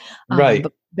home. Right.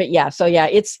 But yeah, so yeah,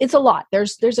 it's a lot.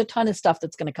 There's a ton of stuff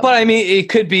that's going to come. But I mean, it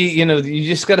could be, you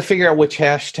just got to figure out which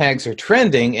hashtags are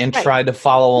trending and try to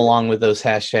follow along with those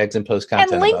hashtags and post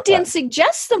content. And LinkedIn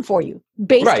suggests them for you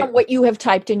based on what you have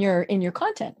typed in your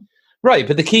content. Right.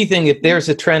 But the key thing, if there's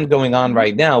a trend going on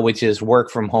right now, which is work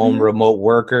from home, remote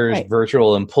workers,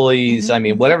 virtual employees, I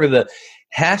mean, whatever the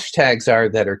hashtags are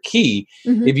that are key,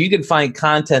 if you can find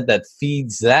content that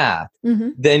feeds that,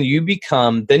 then you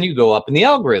go up in the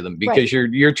algorithm because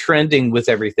you're trending with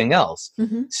everything else.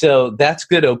 So that's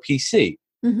good OPC.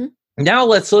 Now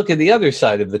let's look at the other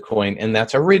side of the coin, and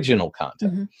that's original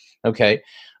content. Okay.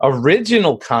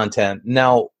 Original content.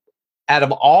 Now, out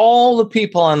of all the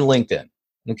people on LinkedIn,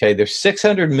 okay, there's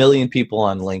 600 million people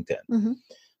on LinkedIn.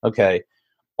 Okay.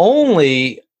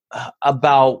 Only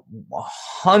about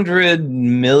 100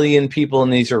 million people,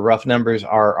 and these are rough numbers,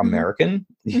 are American.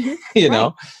 You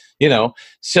know,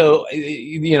 So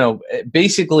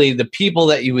basically the people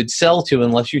that you would sell to,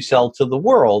 unless you sell to the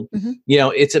world,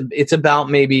 it's about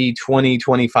maybe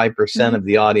 20-25% of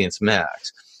the audience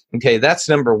max. Okay, that's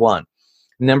number one.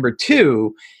 Number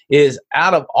two is,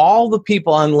 out of all the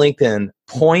people on LinkedIn,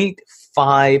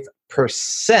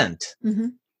 0.5%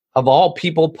 of all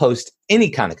people post any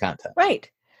kind of content. Right.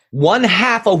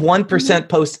 1/2 of 1%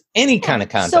 post any kind of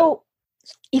content. So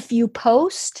if you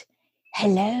post,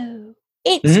 hello,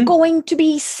 it's going to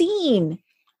be seen.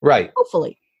 Right.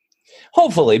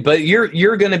 Hopefully, but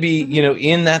you're going to be,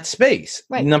 in that space.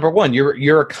 Right. Number one,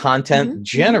 you're a content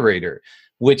generator,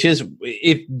 which is,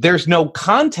 if there's no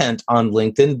content on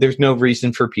LinkedIn, there's no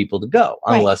reason for people to go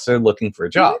unless they're looking for a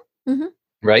job.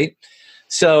 Right.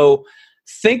 So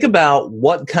think about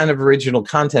what kind of original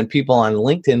content people on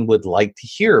LinkedIn would like to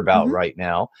hear about right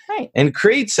now, and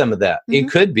create some of that. It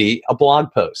could be a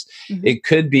blog post. It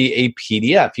could be a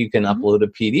PDF. You can upload a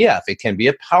PDF. It can be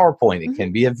a PowerPoint. It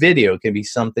can be a video. It can be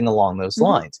something along those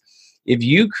lines. If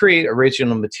you create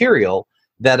original material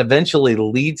that eventually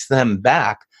leads them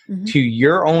back to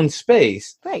your own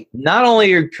space, not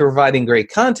only are you providing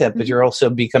great content, but you're also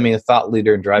becoming a thought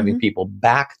leader and driving people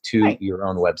back to your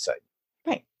own website.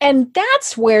 Right. And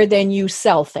that's where then you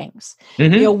sell things,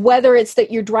 whether it's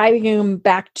that you're driving them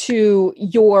back to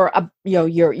your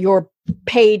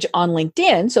page on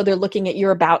LinkedIn. So they're looking at your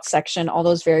about section, all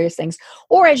those various things.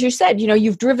 Or as you said,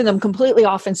 you've driven them completely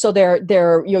off. And so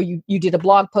you did a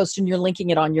blog post and you're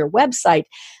linking it on your website.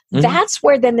 That's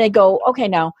where then they go, okay,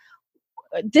 now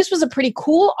this was a pretty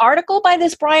cool article by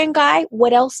this Brian guy.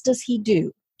 What else does he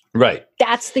do? Right.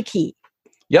 That's the key.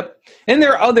 Yep. And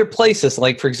there are other places,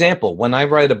 like, for example, when I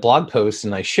write a blog post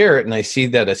and I share it and I see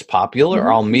that it's popular,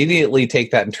 I'll immediately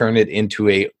take that and turn it into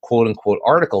a quote unquote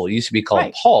article. It used to be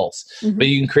called Pulse, but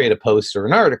you can create a post or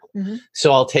an article.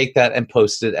 So I'll take that and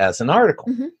post it as an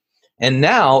article. And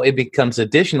now it becomes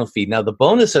additional feed. Now, the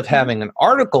bonus of having an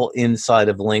article inside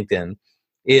of LinkedIn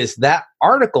is that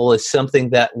article is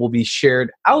something that will be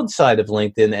shared outside of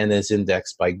LinkedIn and is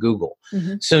indexed by Google.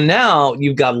 So now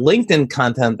you've got LinkedIn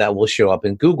content that will show up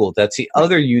in Google. That's the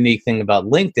other unique thing about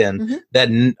LinkedIn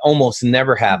that almost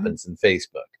never happens in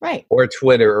Facebook or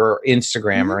Twitter or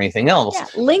Instagram or anything else. Yeah.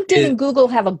 LinkedIn and Google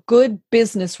have a good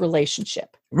business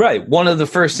relationship. Right. One of the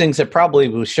first things that probably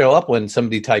will show up when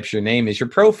somebody types your name is your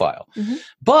profile.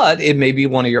 But it may be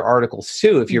one of your articles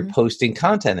too if you're posting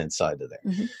content inside of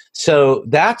there. So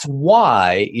that's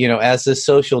why, as a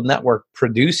social network,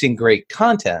 producing great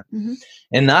content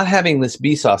and not having this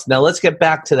B sauce. Now, let's get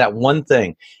back to that one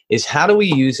thing, is how do we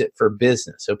use it for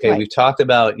business? Okay, we've talked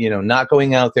about, not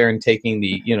going out there and taking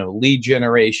the, lead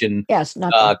generation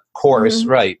course,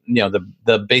 right?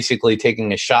 The basically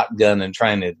taking a shotgun and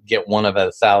trying to get one of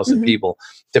 1,000 people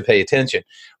to pay attention.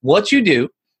 What you do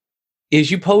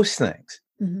is you post things.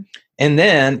 And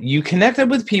then you connect up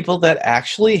with people that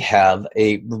actually have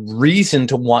a reason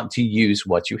to want to use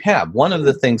what you have. One of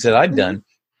the things that I've done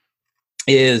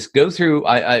is go through,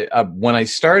 when I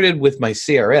started with my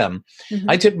CRM,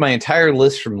 I took my entire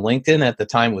list from LinkedIn. At the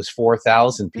time was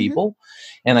 4,000 people.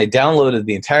 And I downloaded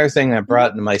the entire thing and I brought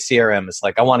it into my CRM. It's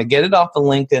like, I want to get it off the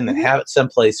LinkedIn and have it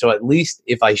someplace. So at least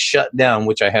if I shut down,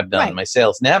 which I have done, my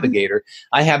sales navigator,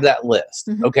 I have that list.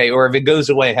 Okay. Or if it goes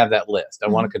away, I have that list. I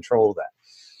want to control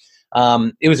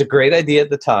that. It was a great idea at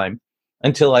the time,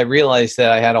 until I realized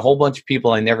that I had a whole bunch of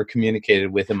people I never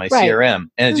communicated with in my CRM,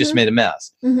 and it just made a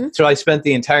mess. So I spent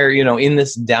the entire, in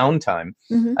this downtime,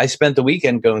 I spent the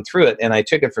weekend going through it, and I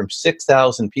took it from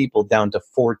 6,000 people down to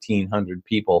 1,400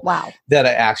 people that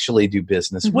I actually do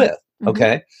business with.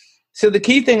 Okay. So the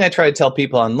key thing I try to tell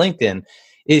people on LinkedIn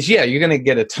is, you're going to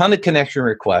get a ton of connection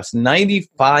requests.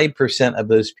 95% of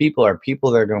those people are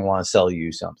people that are going to want to sell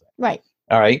you something. Right.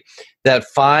 All right. That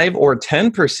 5 or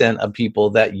 10% of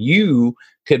people that you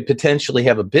could potentially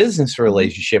have a business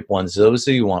relationship ones, those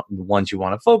are the ones you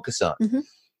want to focus on.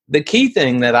 The key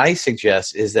thing that I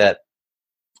suggest is that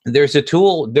there's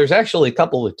actually a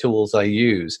couple of tools I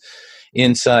use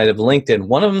inside of LinkedIn.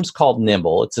 One of them is called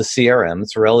Nimble. It's a CRM.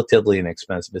 It's relatively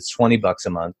inexpensive. It's $20 a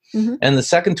month. And the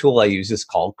second tool I use is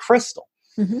called Crystal.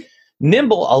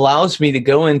 Nimble allows me to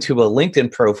go into a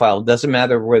LinkedIn profile. It doesn't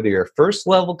matter whether you're a first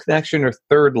level connection or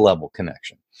third level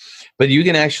connection, but you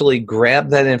can actually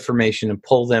grab that information and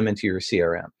pull them into your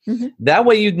CRM. That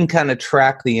way you can kind of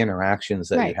track the interactions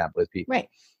that you have with people.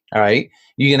 All right.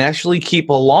 You can actually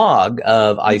keep a log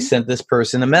of, I sent this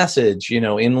person a message, in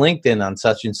LinkedIn on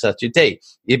such and such a date.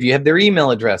 If you have their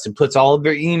email address, it puts all of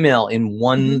their email in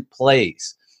one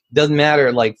place. Doesn't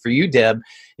matter, like for you, Deb,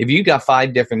 if you got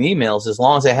 5 different emails, as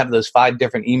long as I have those 5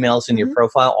 different emails in your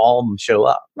profile, all of them show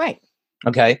up. Right.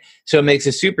 Okay. So it makes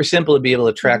it super simple to be able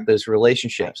to track those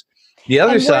relationships. The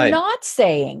other side. We're not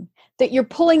saying that you're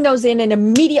pulling those in and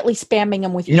immediately spamming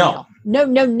them with email. No.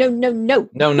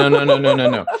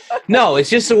 No, it's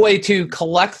just a way to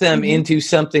collect them into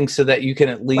something so that you can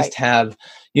at least have,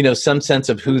 some sense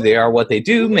of who they are, what they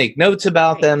do, make notes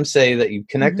about them, say that you've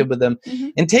connected with them,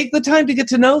 and take the time to get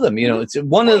to know them. It's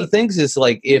one of the things is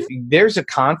like if there's a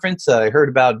conference that I heard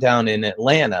about down in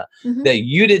Atlanta that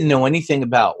you didn't know anything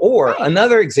about, or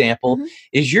another example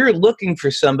is you're looking for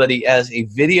somebody as a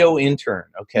video intern.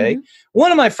 Okay.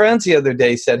 One of my friends the other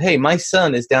day said, hey, my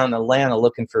son is down in Atlanta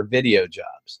looking for video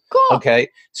jobs. Cool. Okay.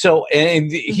 So,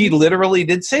 and he literally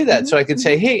did say that. So I could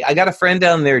say, hey, I got a friend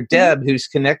down there, Deb, who's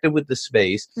connected with the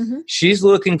space. She's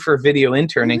looking for a video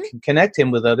intern and can connect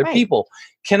him with other people.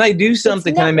 Can I do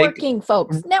something? It's networking,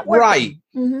 folks. Networking. Right.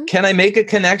 Can I make a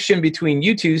connection between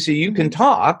you two so you can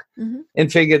talk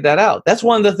and figure that out? That's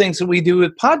one of the things that we do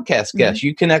with podcast guests.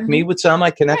 You connect me with some,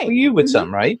 I connect with you with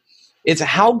some, right? It's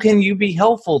how can you be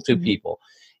helpful to people?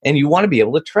 And you want to be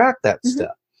able to track that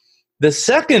stuff. The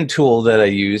second tool that I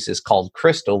use is called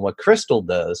Crystal. What Crystal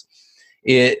does,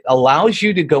 it allows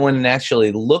you to go in and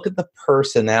actually look at the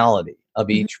personality of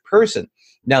each person.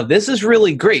 Now, this is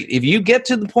really great. If you get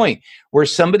to the point where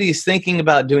somebody is thinking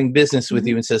about doing business with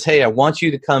you and says, hey, I want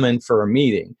you to come in for a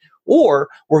meeting, or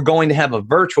we're going to have a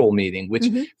virtual meeting, which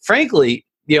frankly,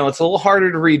 it's a little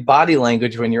harder to read body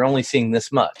language when you're only seeing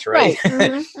this much, right?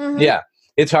 Yeah.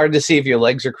 It's hard to see if your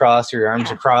legs are crossed or your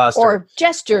arms are crossed. Or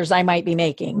gestures I might be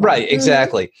making. Right,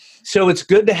 exactly. So it's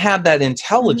good to have that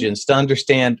intelligence to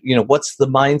understand, what's the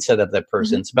mindset of that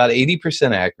person. It's about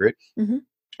 80% accurate. And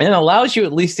it allows you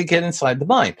at least to get inside the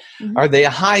mind. Are they a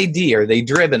high D? Are they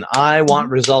driven? I want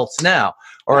results now.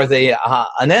 Or are they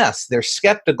an S? They're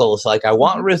skeptical. It's like, I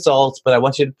want results, but I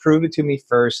want you to prove it to me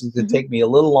first. It's going to take me a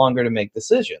little longer to make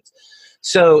decisions.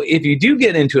 So if you do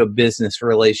get into a business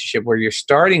relationship where you're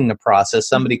starting the process,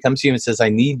 somebody comes to you and says, I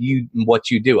need you, what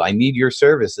you do. I need your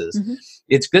services.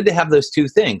 It's good to have those two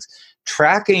things.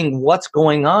 Tracking what's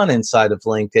going on inside of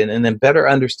LinkedIn and then better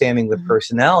understanding the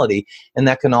personality. And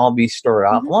that can all be stored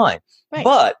offline.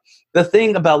 But the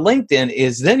thing about LinkedIn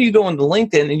is then you go into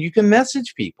LinkedIn and you can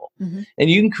message people and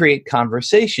you can create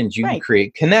conversations. You can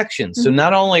create connections. So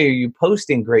not only are you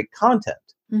posting great content,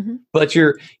 but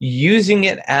you're using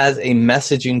it as a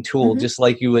messaging tool, just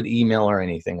like you would email or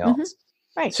anything else.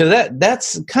 So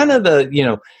that's kind of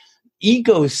the,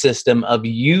 ecosystem of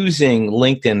using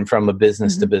LinkedIn from a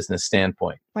business to business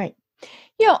standpoint. Right.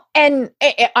 And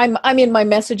I'm in my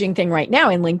messaging thing right now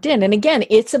in LinkedIn. And again,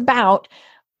 it's about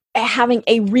having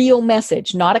a real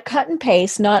message, not a cut and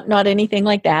paste, not anything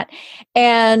like that.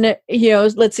 And,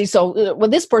 let's see. So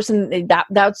this person,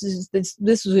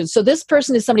 this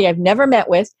person is somebody I've never met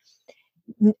with.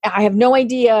 I have no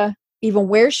idea even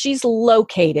where she's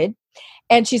located.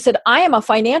 And she said, I am a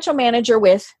financial manager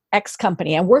with X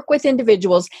company and work with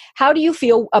individuals. How do you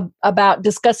feel about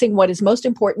discussing what is most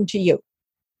important to you?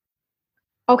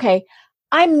 Okay.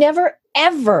 I'm never,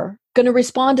 ever going to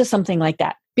respond to something like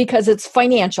that. Because it's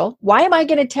financial. Why am I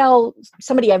going to tell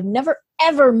somebody I've never,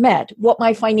 ever met what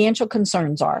my financial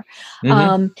concerns are?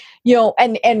 And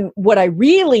what I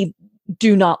really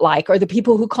do not like are the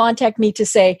people who contact me to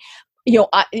say,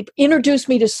 introduce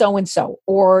me to so-and-so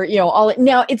or,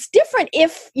 now it's different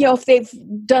if they've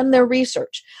done their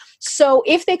research. So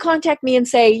if they contact me and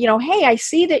say, hey, I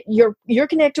see that you're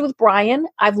connected with Brian.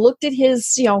 I've looked at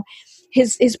his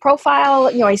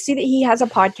profile. I see that he has a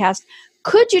podcast.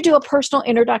 Could you do a personal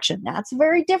introduction? That's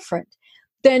very different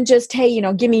than just, hey,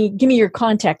 give me your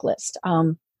contact list.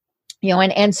 And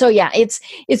so,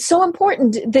 it's so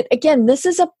important that, again, this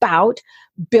is about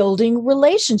building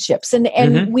relationships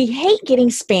and we hate getting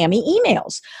spammy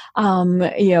emails.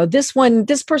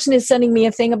 This person is sending me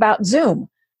a thing about Zoom.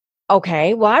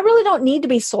 Okay, well, I really don't need to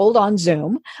be sold on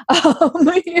Zoom.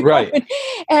 Right.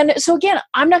 And so again,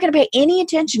 I'm not going to pay any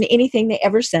attention to anything they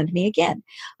ever send me again.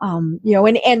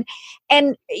 When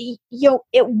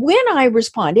I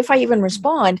respond, if I even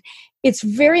respond, it's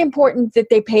very important that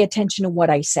they pay attention to what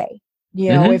I say.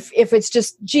 If it's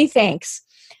just, gee, thanks,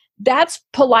 that's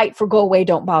polite for go away,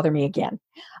 don't bother me again.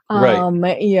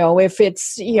 If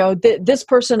it's, this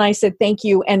person, I said, thank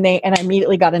you. And I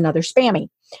immediately got another spammy.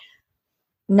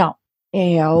 No,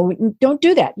 don't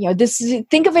do that.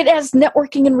 Think of it as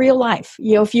networking in real life.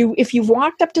 If you've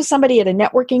walked up to somebody at a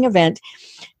networking event,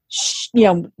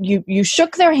 you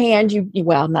shook their hand,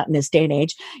 well, not in this day and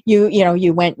age,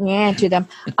 you went to them,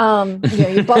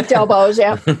 you bumped elbows.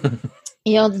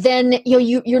 Yeah. Then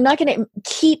you're not going to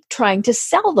keep trying to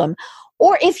sell them.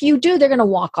 Or if you do, they're going to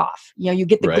walk off. You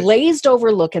get the glazed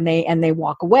over look and they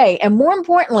walk away. And more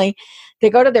importantly, they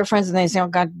go to their friends and they say, "Oh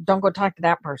God, don't go talk to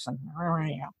that person."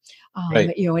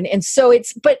 And so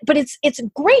it's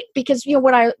great because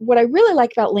what I really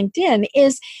like about LinkedIn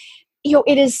is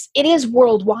it is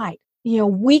worldwide.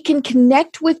 We can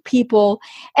connect with people,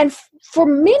 and for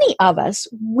many of us,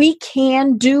 we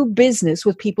can do business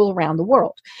with people around the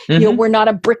world. We're not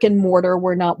a brick and mortar,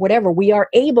 we're not whatever. We are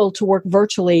able to work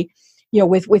virtually,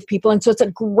 with people, and so it's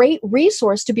a great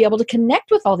resource to be able to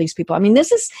connect with all these people. I mean, this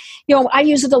is, I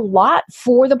use it a lot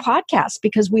for the podcast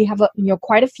because we have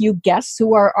quite a few guests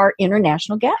who are our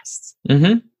international guests.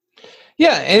 Mm-hmm.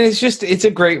 Yeah, and it's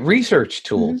a great research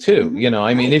tool too.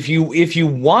 I mean, if you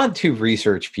want to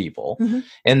research people,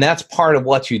 and that's part of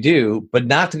what you do, but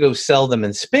not to go sell them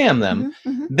and spam them,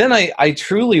 then I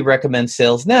truly recommend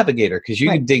Sales Navigator, because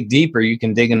you can dig deeper. You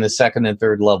can dig into second and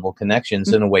third level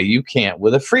connections in a way you can't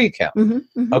with a free account.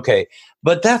 Okay,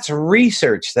 but that's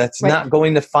research. That's not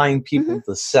going to find people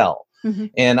to sell.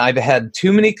 And I've had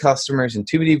too many customers and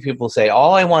too many people say,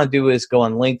 all I want to do is go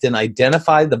on LinkedIn,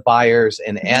 identify the buyers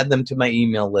and add them to my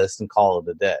email list and call it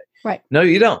a day. Right. No,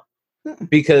 you don't.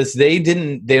 Because they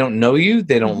don't know you,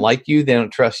 they don't like you, they don't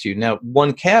trust you. Now,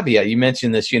 one caveat, you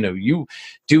mentioned this, you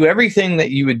do everything that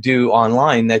you would do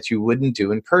online that you wouldn't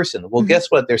do in person. Well,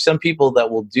 guess what? There's some people that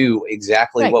will do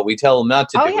exactly what we tell them not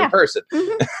to do in person.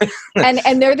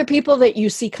 And they're the people that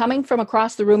you see coming from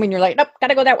across the room and you're like, nope,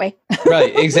 gotta go that way.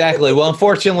 Right, exactly. Well,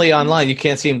 unfortunately, online, you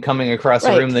can't see them coming across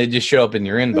the room. They just show up in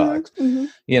your inbox.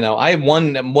 I have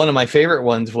one of my favorite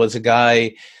ones was a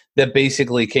guy that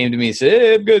basically came to me and said,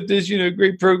 "Hey, I've got this,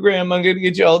 great program. I'm going to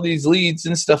get you all these leads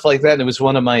and stuff like that." And it was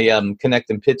one of my connect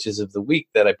and pitches of the week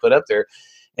that I put up there.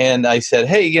 And I said,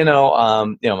 "Hey,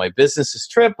 my business has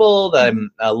tripled.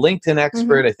 I'm a LinkedIn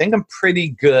expert. I think I'm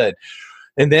pretty good."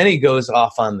 And then he goes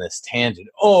off on this tangent.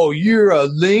 "Oh, you're a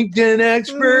LinkedIn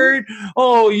expert?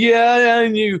 Oh, yeah,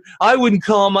 and I wouldn't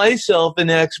call myself an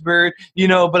expert,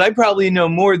 but I probably know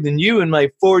more than you and my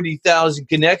 40,000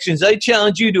 connections. I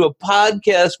challenge you to a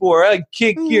podcast where I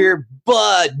kick your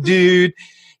butt, dude."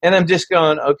 And I'm just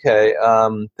going, okay,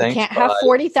 thanks. You can't have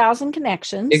 40,000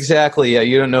 connections. Exactly. Yeah,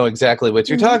 you don't know exactly what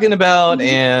you're talking about.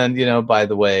 And, by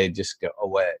the way, just go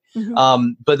away.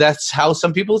 But that's how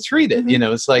some people treat it.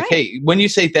 It's like, hey, when you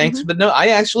say thanks, but no, I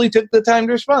actually took the time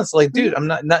to respond. It's like, dude, I'm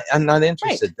not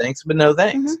interested. Thanks, but no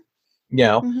thanks.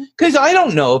 Because I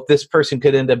don't know if this person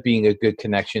could end up being a good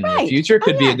connection in the future.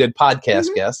 Could be a good podcast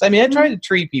guest. I mean, I try to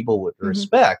treat people with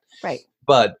respect. Right.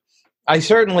 But I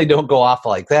certainly don't go off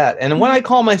like that. And when I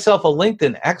call myself a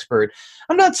LinkedIn expert,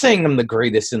 I'm not saying I'm the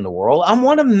greatest in the world. I'm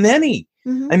one of many.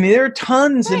 I mean, there are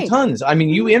tons and tons. I mean,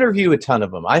 you interview a ton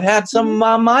of them. I've had some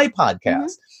on my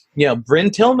podcast. Bryn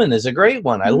Tillman is a great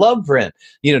one. I love Bryn.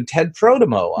 Ted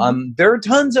Prodemo. There are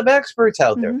tons of experts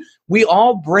out there. We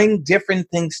all bring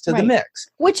different things to the mix.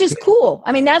 Which is cool.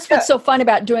 I mean, that's what's so fun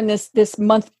about doing this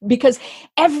month, because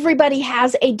everybody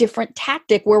has a different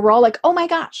tactic where we're all like, oh my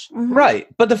gosh. Right.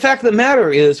 But the fact of the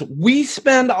matter is we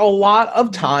spend a lot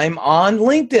of time on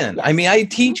LinkedIn. I mean, I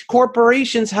teach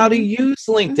corporations how to use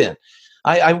LinkedIn.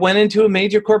 I went into a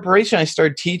major corporation. I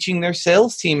started teaching their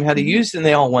sales team how to use it, and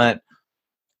they all went,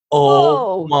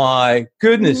 "Oh my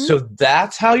goodness." So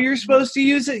that's how you're supposed to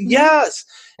use it? Yes.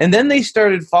 And then they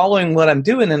started following what I'm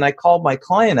doing. And I called my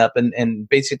client up and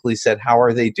basically said, "How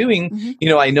are they doing?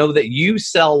 I know that you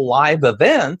sell live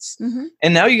events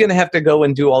and now you're going to have to go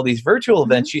and do all these virtual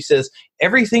events." She says,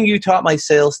 "Everything you taught my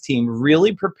sales team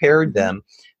really prepared them.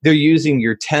 They're using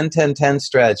your 10-10-10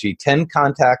 strategy, 10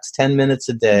 contacts, 10 minutes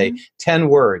a day, 10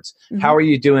 words. How are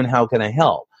you doing? How can I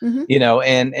help?"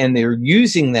 And they're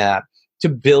using that to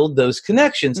build those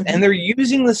connections. And they're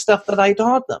using the stuff that I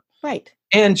taught them. Right.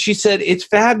 And she said, it's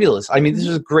fabulous. I mean, this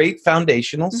is great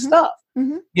foundational stuff.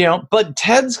 But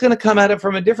Ted's going to come at it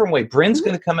from a different way. Bryn's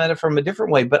going to come at it from a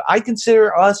different way. But I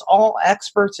consider us all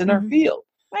experts in our field.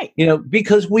 Right.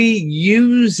 Because we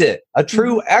use it. A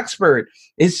true expert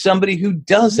is somebody who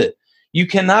does it. You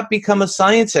cannot become a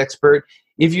science expert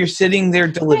if you're sitting there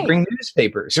delivering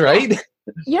newspapers, right?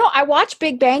 I watch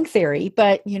Big Bang Theory,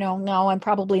 but, no, I'm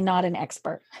probably not an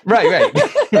expert. Right.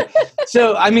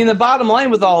 So, I mean, the bottom line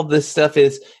with all of this stuff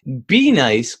is be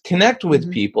nice, connect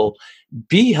with people,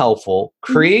 be helpful,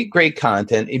 create great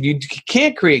content. If you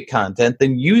can't create content,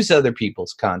 then use other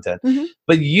people's content.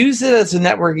 But use it as a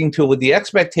networking tool with the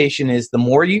expectation is the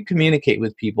more you communicate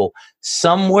with people,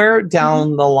 somewhere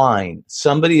down the line,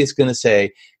 somebody is going to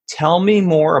say, "Tell me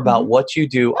more about what you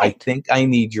do. I think I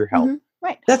need your help."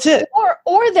 Right. That's it.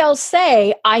 Or they'll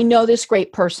say, "I know this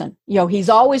great person. He's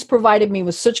always provided me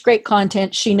with such great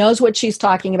content. She knows what she's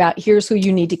talking about. Here's who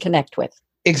you need to connect with."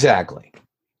 Exactly.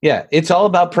 Yeah. It's all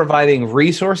about providing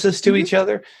resources to each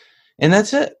other. And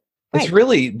that's it. It's Right.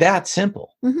 really that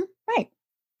simple. Right.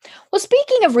 Well,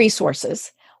 speaking of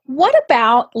resources, what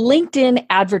about LinkedIn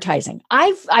advertising?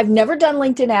 I've never done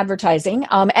LinkedIn advertising,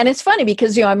 and it's funny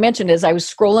because I mentioned as I was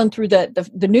scrolling through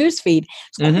the news feed,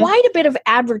 it's Hmm. quite a bit of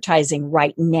advertising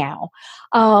right now.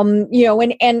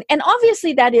 And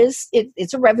obviously that is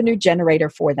it's a revenue generator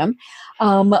for them.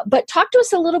 But talk to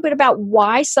us a little bit about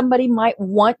why somebody might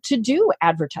want to do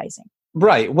advertising.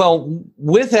 Right. Well,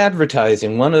 with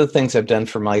advertising, one of the things I've done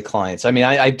for my clients, I mean,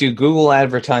 I do Google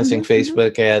advertising,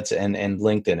 Facebook ads, and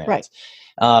LinkedIn Right. ads.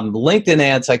 LinkedIn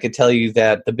ads, I could tell you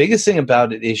that the biggest thing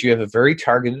about it is you have a very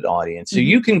targeted audience. So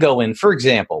you can go in, for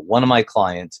example, one of my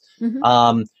clients,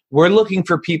 we're looking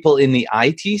for people in the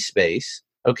IT space,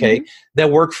 okay,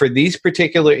 that work for these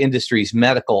particular industries,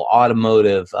 medical,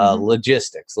 automotive,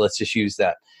 logistics. Let's just use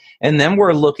that. And then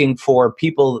we're looking for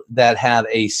people that have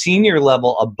a senior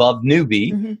level above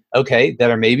newbie, okay, that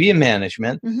are maybe in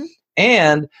management.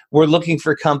 And we're looking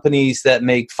for companies that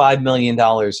make $5 million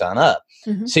on up.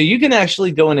 So you can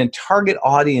actually go in and target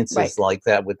audiences like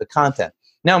that with the content.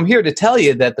 Now, I'm here to tell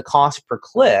you that the cost per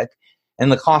click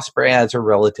and the cost per ads are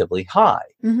relatively high,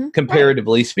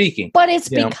 comparatively speaking. But it's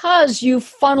because you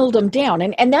funneled them down.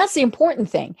 And that's the important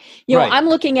thing. I'm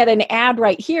looking at an ad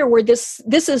right here where this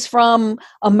is from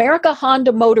America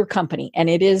Honda Motor Company. And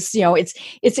it is,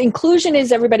 it's inclusion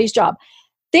is everybody's job.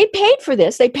 They paid for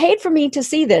this. They paid for me to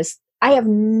see this. I have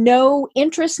no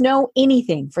interest, no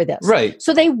anything for this. Right.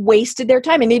 So they wasted their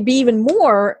time. And it'd be even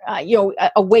more,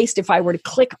 a waste if I were to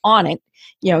click on it,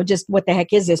 just what the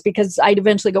heck is this? Because I'd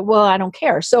eventually go, well, I don't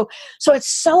care. So it's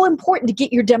so important to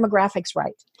get your demographics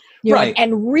right.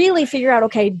 And really figure out,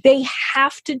 okay, they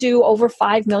have to do over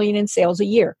 5 million in sales a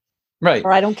year. Right.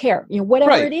 Or I don't care,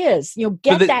 whatever it is,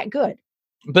 get that good.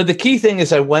 But the key thing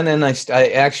is I went and I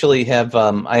actually have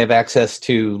I have access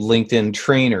to LinkedIn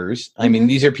trainers. I mean,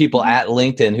 these are people at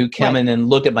LinkedIn who come in and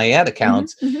look at my ad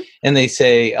accounts and they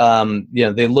say,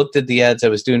 they looked at the ads I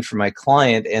was doing for my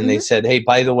client and they said, hey,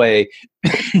 by the way,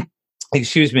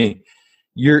 excuse me,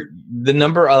 the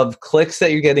number of clicks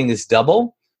that you're getting is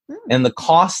double and the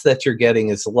cost that you're getting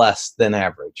is less than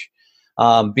average.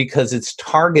 Because it's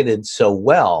targeted so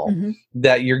well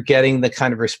that you're getting the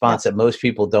kind of response that most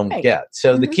people don't get.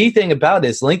 So the key thing about it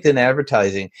is LinkedIn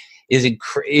advertising is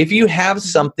if you have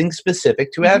something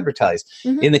specific to advertise.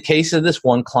 In the case of this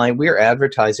one client, we are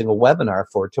advertising a webinar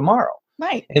for tomorrow.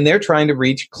 Right. And they're trying to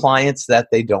reach clients that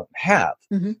they don't have.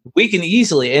 We can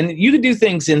easily, and you can do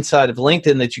things inside of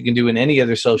LinkedIn that you can do in any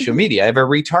other social media. I have a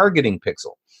retargeting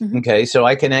pixel. Okay, so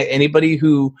I can, anybody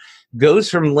who goes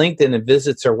from LinkedIn and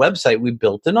visits our website, we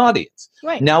built an audience.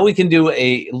 Right. Now we can do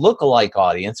a lookalike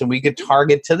audience and we could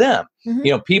target to them.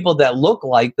 People that look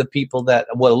like the people that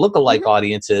what a lookalike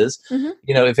audience is.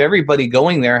 If everybody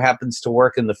going there happens to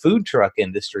work in the food truck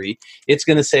industry, it's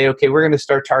going to say, okay, we're going to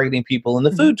start targeting people in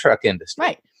the food truck industry.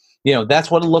 Right. That's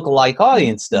what a lookalike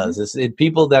audience does. Is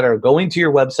people that are going to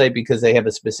your website because they have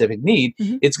a specific need.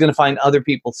 It's going to find other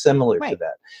people similar to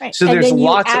that. Right. So and there's then you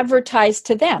lots advertise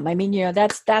to them. I mean,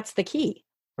 that's the key.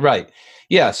 Right.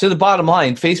 Yeah. So the bottom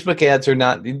line, Facebook ads are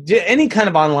not, any kind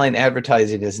of online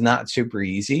advertising is not super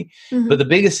easy. But the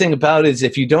biggest thing about it is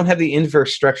if you don't have the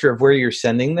infrastructure of where you're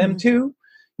sending them to,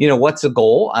 what's the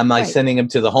goal? Am I sending them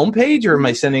to the homepage or am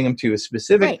I sending them to a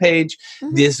specific page?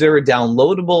 Is there a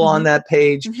downloadable on that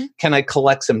page? Can I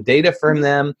collect some data from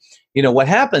them? What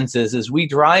happens is we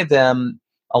drive them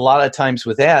a lot of times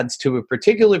with ads to a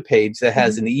particular page that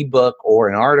has an ebook or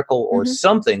an article or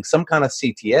something, some kind of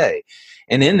CTA.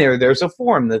 And in there's a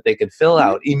form that they can fill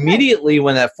out. Immediately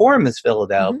when that form is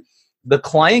filled out, the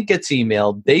client gets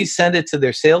emailed, they send it to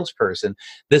their salesperson.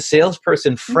 The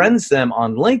salesperson friends them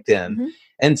on LinkedIn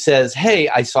and says, hey,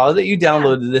 I saw that you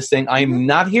downloaded this thing. I'm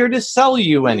not here to sell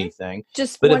you anything.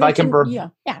 But if I can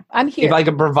I'm here. If I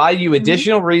can provide you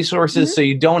additional resources so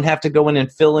you don't have to go in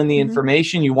and fill in the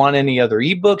information, you want any other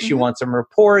ebooks, you want some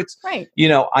reports,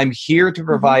 I'm here to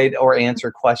provide or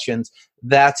answer questions.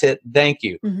 That's it. Thank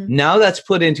you. Now that's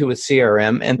put into a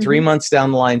CRM and 3 months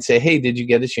down the line say, hey, did you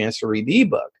get a chance to read the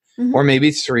ebook? Or maybe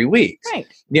it's 3 weeks. Right.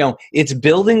 It's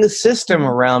building the system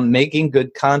around making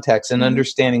good contacts and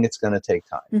understanding it's going to take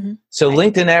time. So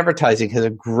LinkedIn advertising has a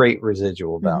great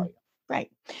residual value. Right.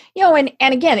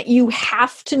 And again, you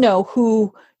have to know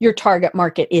who your target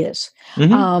market is.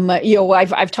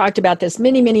 I've talked about this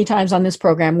many, many times on this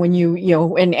program when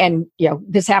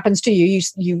this happens to you,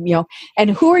 and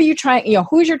who are you trying,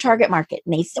 who's your target market?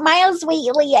 And they smile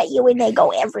sweetly at you and they go,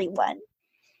 everyone.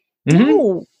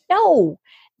 No.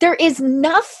 There is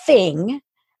nothing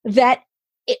that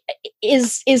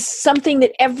is something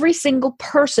that every single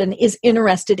person is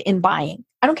interested in buying.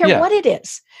 I don't care what it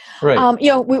is. Right.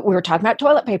 We were talking about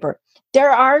toilet paper.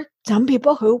 There are some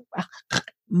people who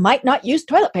might not use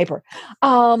toilet paper. There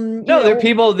are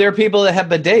people that have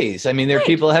bidets. I mean, there are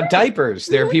people that have diapers.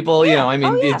 There are people,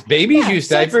 it's babies use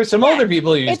diapers. Some older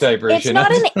people use diapers. It's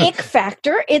not an ick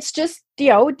factor. It's just,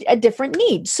 a different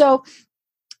need. So,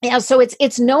 so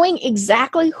it's knowing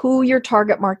exactly who your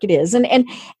target market is. And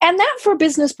that for a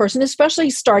business person,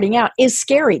 especially starting out, is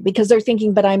scary because they're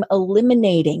thinking, but I'm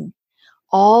eliminating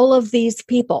all of these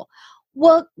people.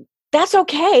 Well, that's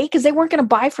okay, because they weren't going to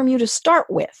buy from you to start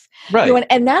with. Right.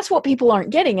 And that's what people aren't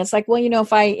getting. It's like, well,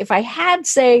 if I had,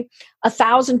 say,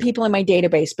 1,000 people in my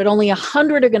database, but only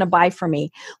 100 are going to buy from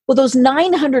me. Well, those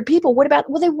 900 people, what about,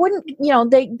 well, they wouldn't,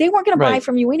 they weren't going to buy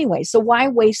from you anyway. So why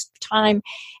waste time?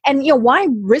 And, why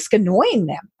risk annoying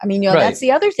them? I mean, that's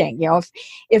the other thing.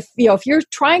 If you're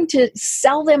trying to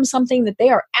sell them something that they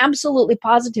are absolutely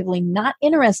positively not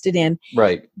interested in,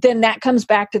 then that comes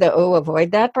back to the,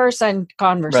 avoid that person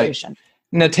conversation. Right.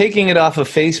 Now, taking it off of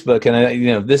Facebook,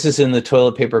 and this is in the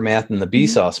Toilet Paper Math and the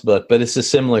B-Sauce book, but it's a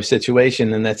similar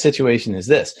situation, and that situation is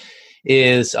this: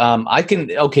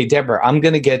 Deborah, I'm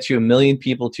going to get you 1 million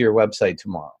people to your website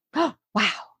tomorrow. Oh, wow!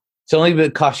 It's only going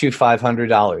to cost you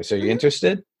 $500. Are you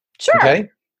interested? Sure. Okay.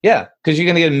 Yeah, because you're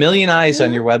going to get 1 million eyes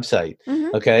on your website.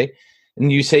 Okay. And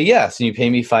you say yes, and you pay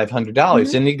me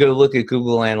 $500. Then you go look at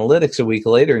Google Analytics a week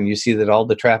later, and you see that all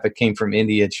the traffic came from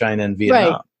India, China, and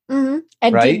Vietnam. Right.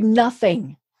 And did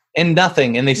nothing. And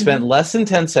they spent less than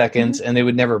 10 seconds, and they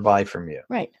would never buy from you.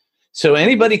 Right. So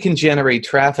anybody can generate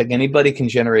traffic, anybody can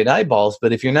generate eyeballs,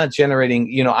 but if you're not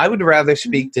generating, I would rather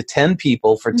speak to 10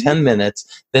 people for 10 minutes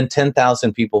than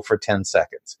 10,000 people for 10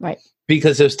 seconds. Right.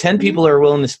 Because those 10 people are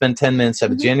willing to spend 10 minutes,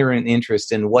 have a genuine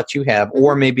interest in what you have,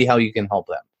 or maybe how you can help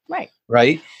them. Right.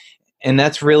 Right. And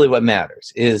that's really what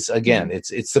matters is, again, it's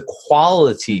the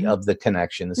quality of the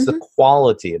connection. It's the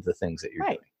quality of the things that you're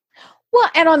doing. Well,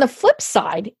 and on the flip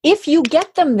side, if you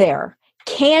get them there,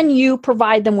 can you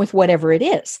provide them with whatever it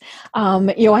is?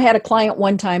 I had a client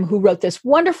one time who wrote this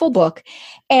wonderful book,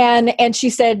 and she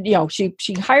said, she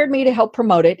hired me to help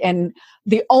promote it, and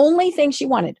the only thing she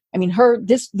wanted,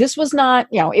 this was not,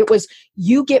 it was,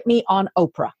 you get me on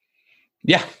Oprah.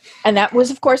 Yeah. And that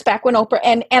was, of course, back when Oprah,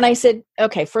 and I said,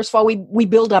 okay, first of all, we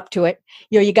build up to it.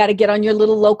 You got to get on your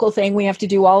little local thing. We have to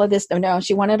do all of this. No,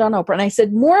 she wanted on Oprah. And I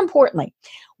said, more importantly,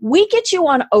 we get you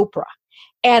on Oprah.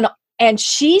 And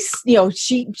she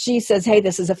says, hey,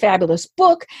 this is a fabulous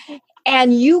book.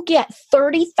 And you get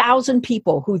 30,000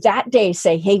 people who that day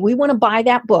say, hey, we want to buy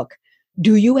that book.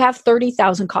 Do you have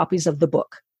 30,000 copies of the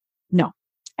book? No.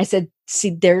 I said,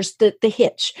 see, there's the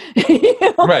hitch.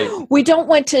 Right. We don't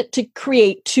want to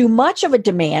create too much of a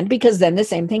demand, because then the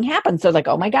same thing happens. They're like,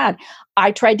 oh my God,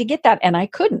 I tried to get that and I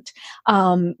couldn't.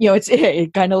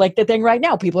 It's kind of like the thing right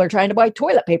now. People are trying to buy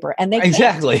toilet paper and they can't.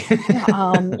 Exactly.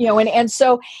 And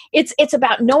so it's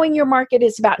about knowing your market.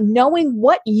 It's about knowing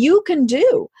what you can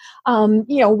do.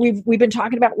 We've been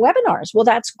talking about webinars. Well,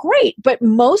 that's great, but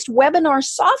most webinar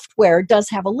software does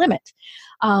have a limit.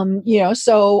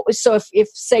 So if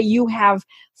say you have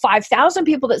 5,000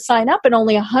 people that sign up and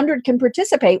only 100 can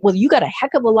participate, well, you got a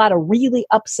heck of a lot of really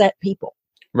upset people.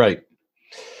 Right.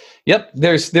 Yep.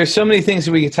 There's so many things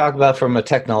that we can talk about from a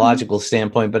technological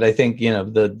standpoint, but I think,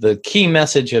 the key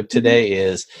message of today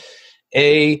is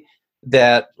A,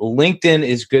 that LinkedIn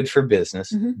is good for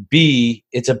business. B,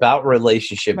 it's about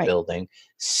relationship building.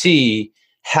 C,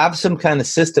 have some kind of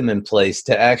system in place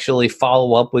to actually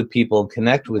follow up with people,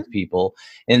 connect with people.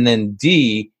 And then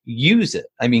D, use it.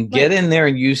 Get in there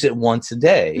and use it once a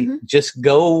day. Just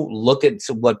go look at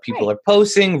what people are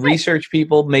posting, research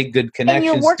people, make good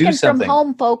connections, and you're working do something. From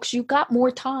home, folks, you got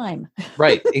more time.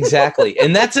 Right, exactly.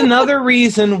 And that's another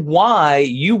reason why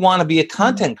you want to be a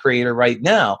content creator right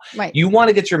now. Right. You want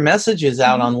to get your messages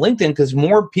out on LinkedIn, because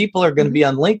more people are going to be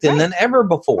on LinkedIn than ever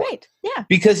before. Right. Yeah.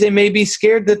 Because they may be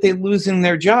scared that they're losing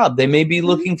their job. They may be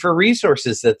looking for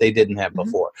resources that they didn't have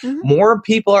before. More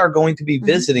people are going to be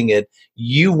visiting it.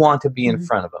 You want to be in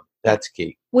front of them. That's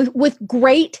key. With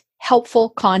great,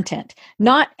 helpful content.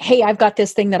 Not, hey, I've got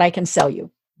this thing that I can sell you.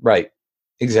 Right.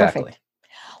 Exactly. Perfect.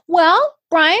 Well,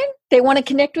 Brian, they want to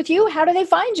connect with you. How do they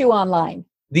find you online?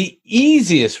 The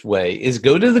easiest way is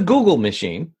go to the Google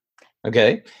machine,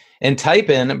 okay, and type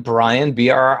in Brian,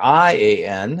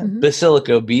 Brian,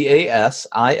 Basilico,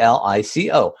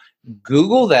 Basilico.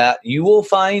 Google that. You will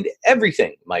find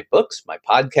everything. My books, my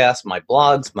podcasts, my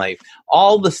blogs,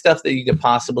 all the stuff that you could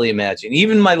possibly imagine.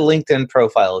 Even my LinkedIn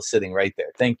profile is sitting right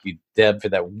there. Thank you, Deb, for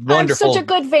that wonderful. I'm such a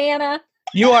good Vanna.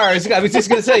 You are. I was just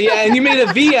going to say, yeah, and you made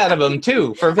a V out of them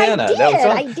too for Vanna.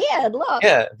 I did. Look.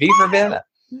 Yeah, V for Vanna.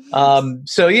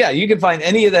 So yeah, you can find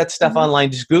any of that stuff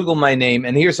online. Just Google my name,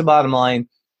 and here's the bottom line.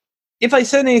 If I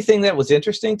said anything that was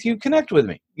interesting to you, connect with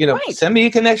me. Send me a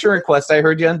connection request. I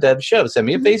heard you on Deb's show. Send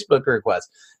me a Facebook request.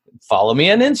 Follow me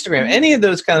on Instagram. Any of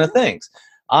those kind of things.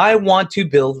 I want to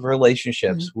build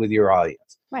relationships with your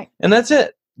audience. Right. And that's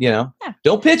it.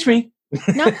 Don't pitch me.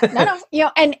 No.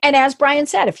 And as Brian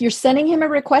said, if you're sending him a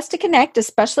request to connect,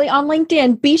 especially on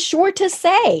LinkedIn, be sure to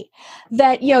say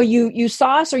that, you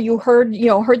saw us or you heard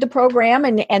the program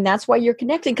and that's why you're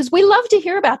connecting. Because we love to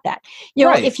hear about that.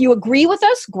 Right. If you agree with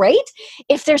us, great.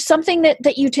 If there's something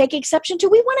that you take exception to,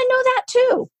 we want to know that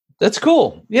too. That's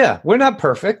cool. Yeah. We're not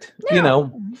perfect,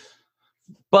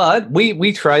 but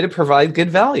we try to provide good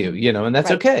value, and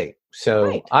that's okay.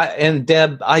 So and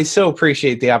Deb, I so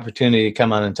appreciate the opportunity to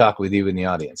come on and talk with you in the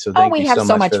audience. So thank you so much. We have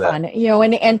so much fun,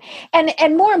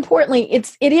 and more importantly,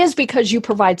 it is because you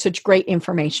provide such great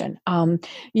information. I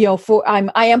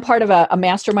am part of a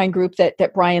mastermind group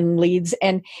that Brian leads,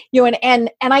 and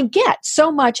I get so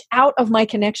much out of my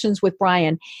connections with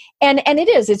Brian, and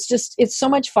it's so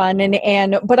much fun,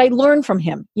 but I learn from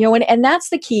him, and that's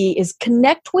the key is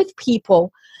connect with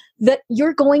people that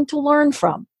you're going to learn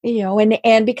from,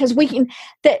 and because we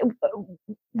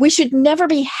should never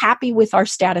be happy with our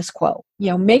status quo.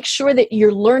 Make sure that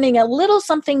you're learning a little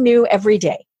something new every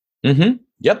day. Mm-hmm.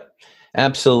 Yep,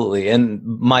 absolutely. And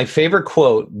my favorite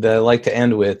quote that I like to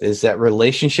end with is that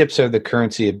relationships are the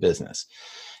currency of business.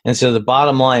 And so the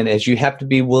bottom line is you have to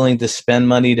be willing to spend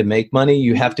money to make money.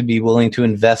 You have to be willing to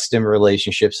invest in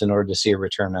relationships in order to see a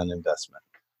return on investment.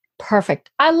 Perfect.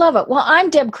 I love it. Well, I'm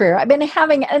Deb Creer. I've been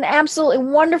having an absolutely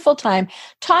wonderful time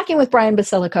talking with Brian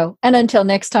Basilico. And until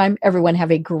next time, everyone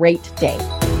have a great day.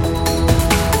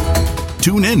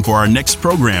 Tune in for our next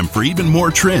program for even more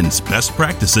trends, best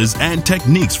practices, and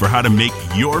techniques for how to make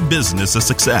your business a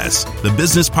success. The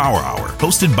Business Power Hour,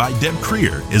 hosted by Deb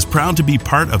Creer, is proud to be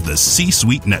part of the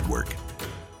C-Suite Network.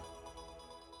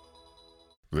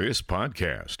 This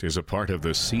podcast is a part of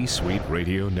the C-Suite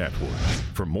Radio Network.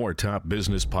 For more top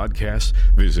business podcasts,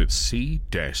 visit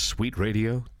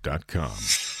c-suiteradio.com.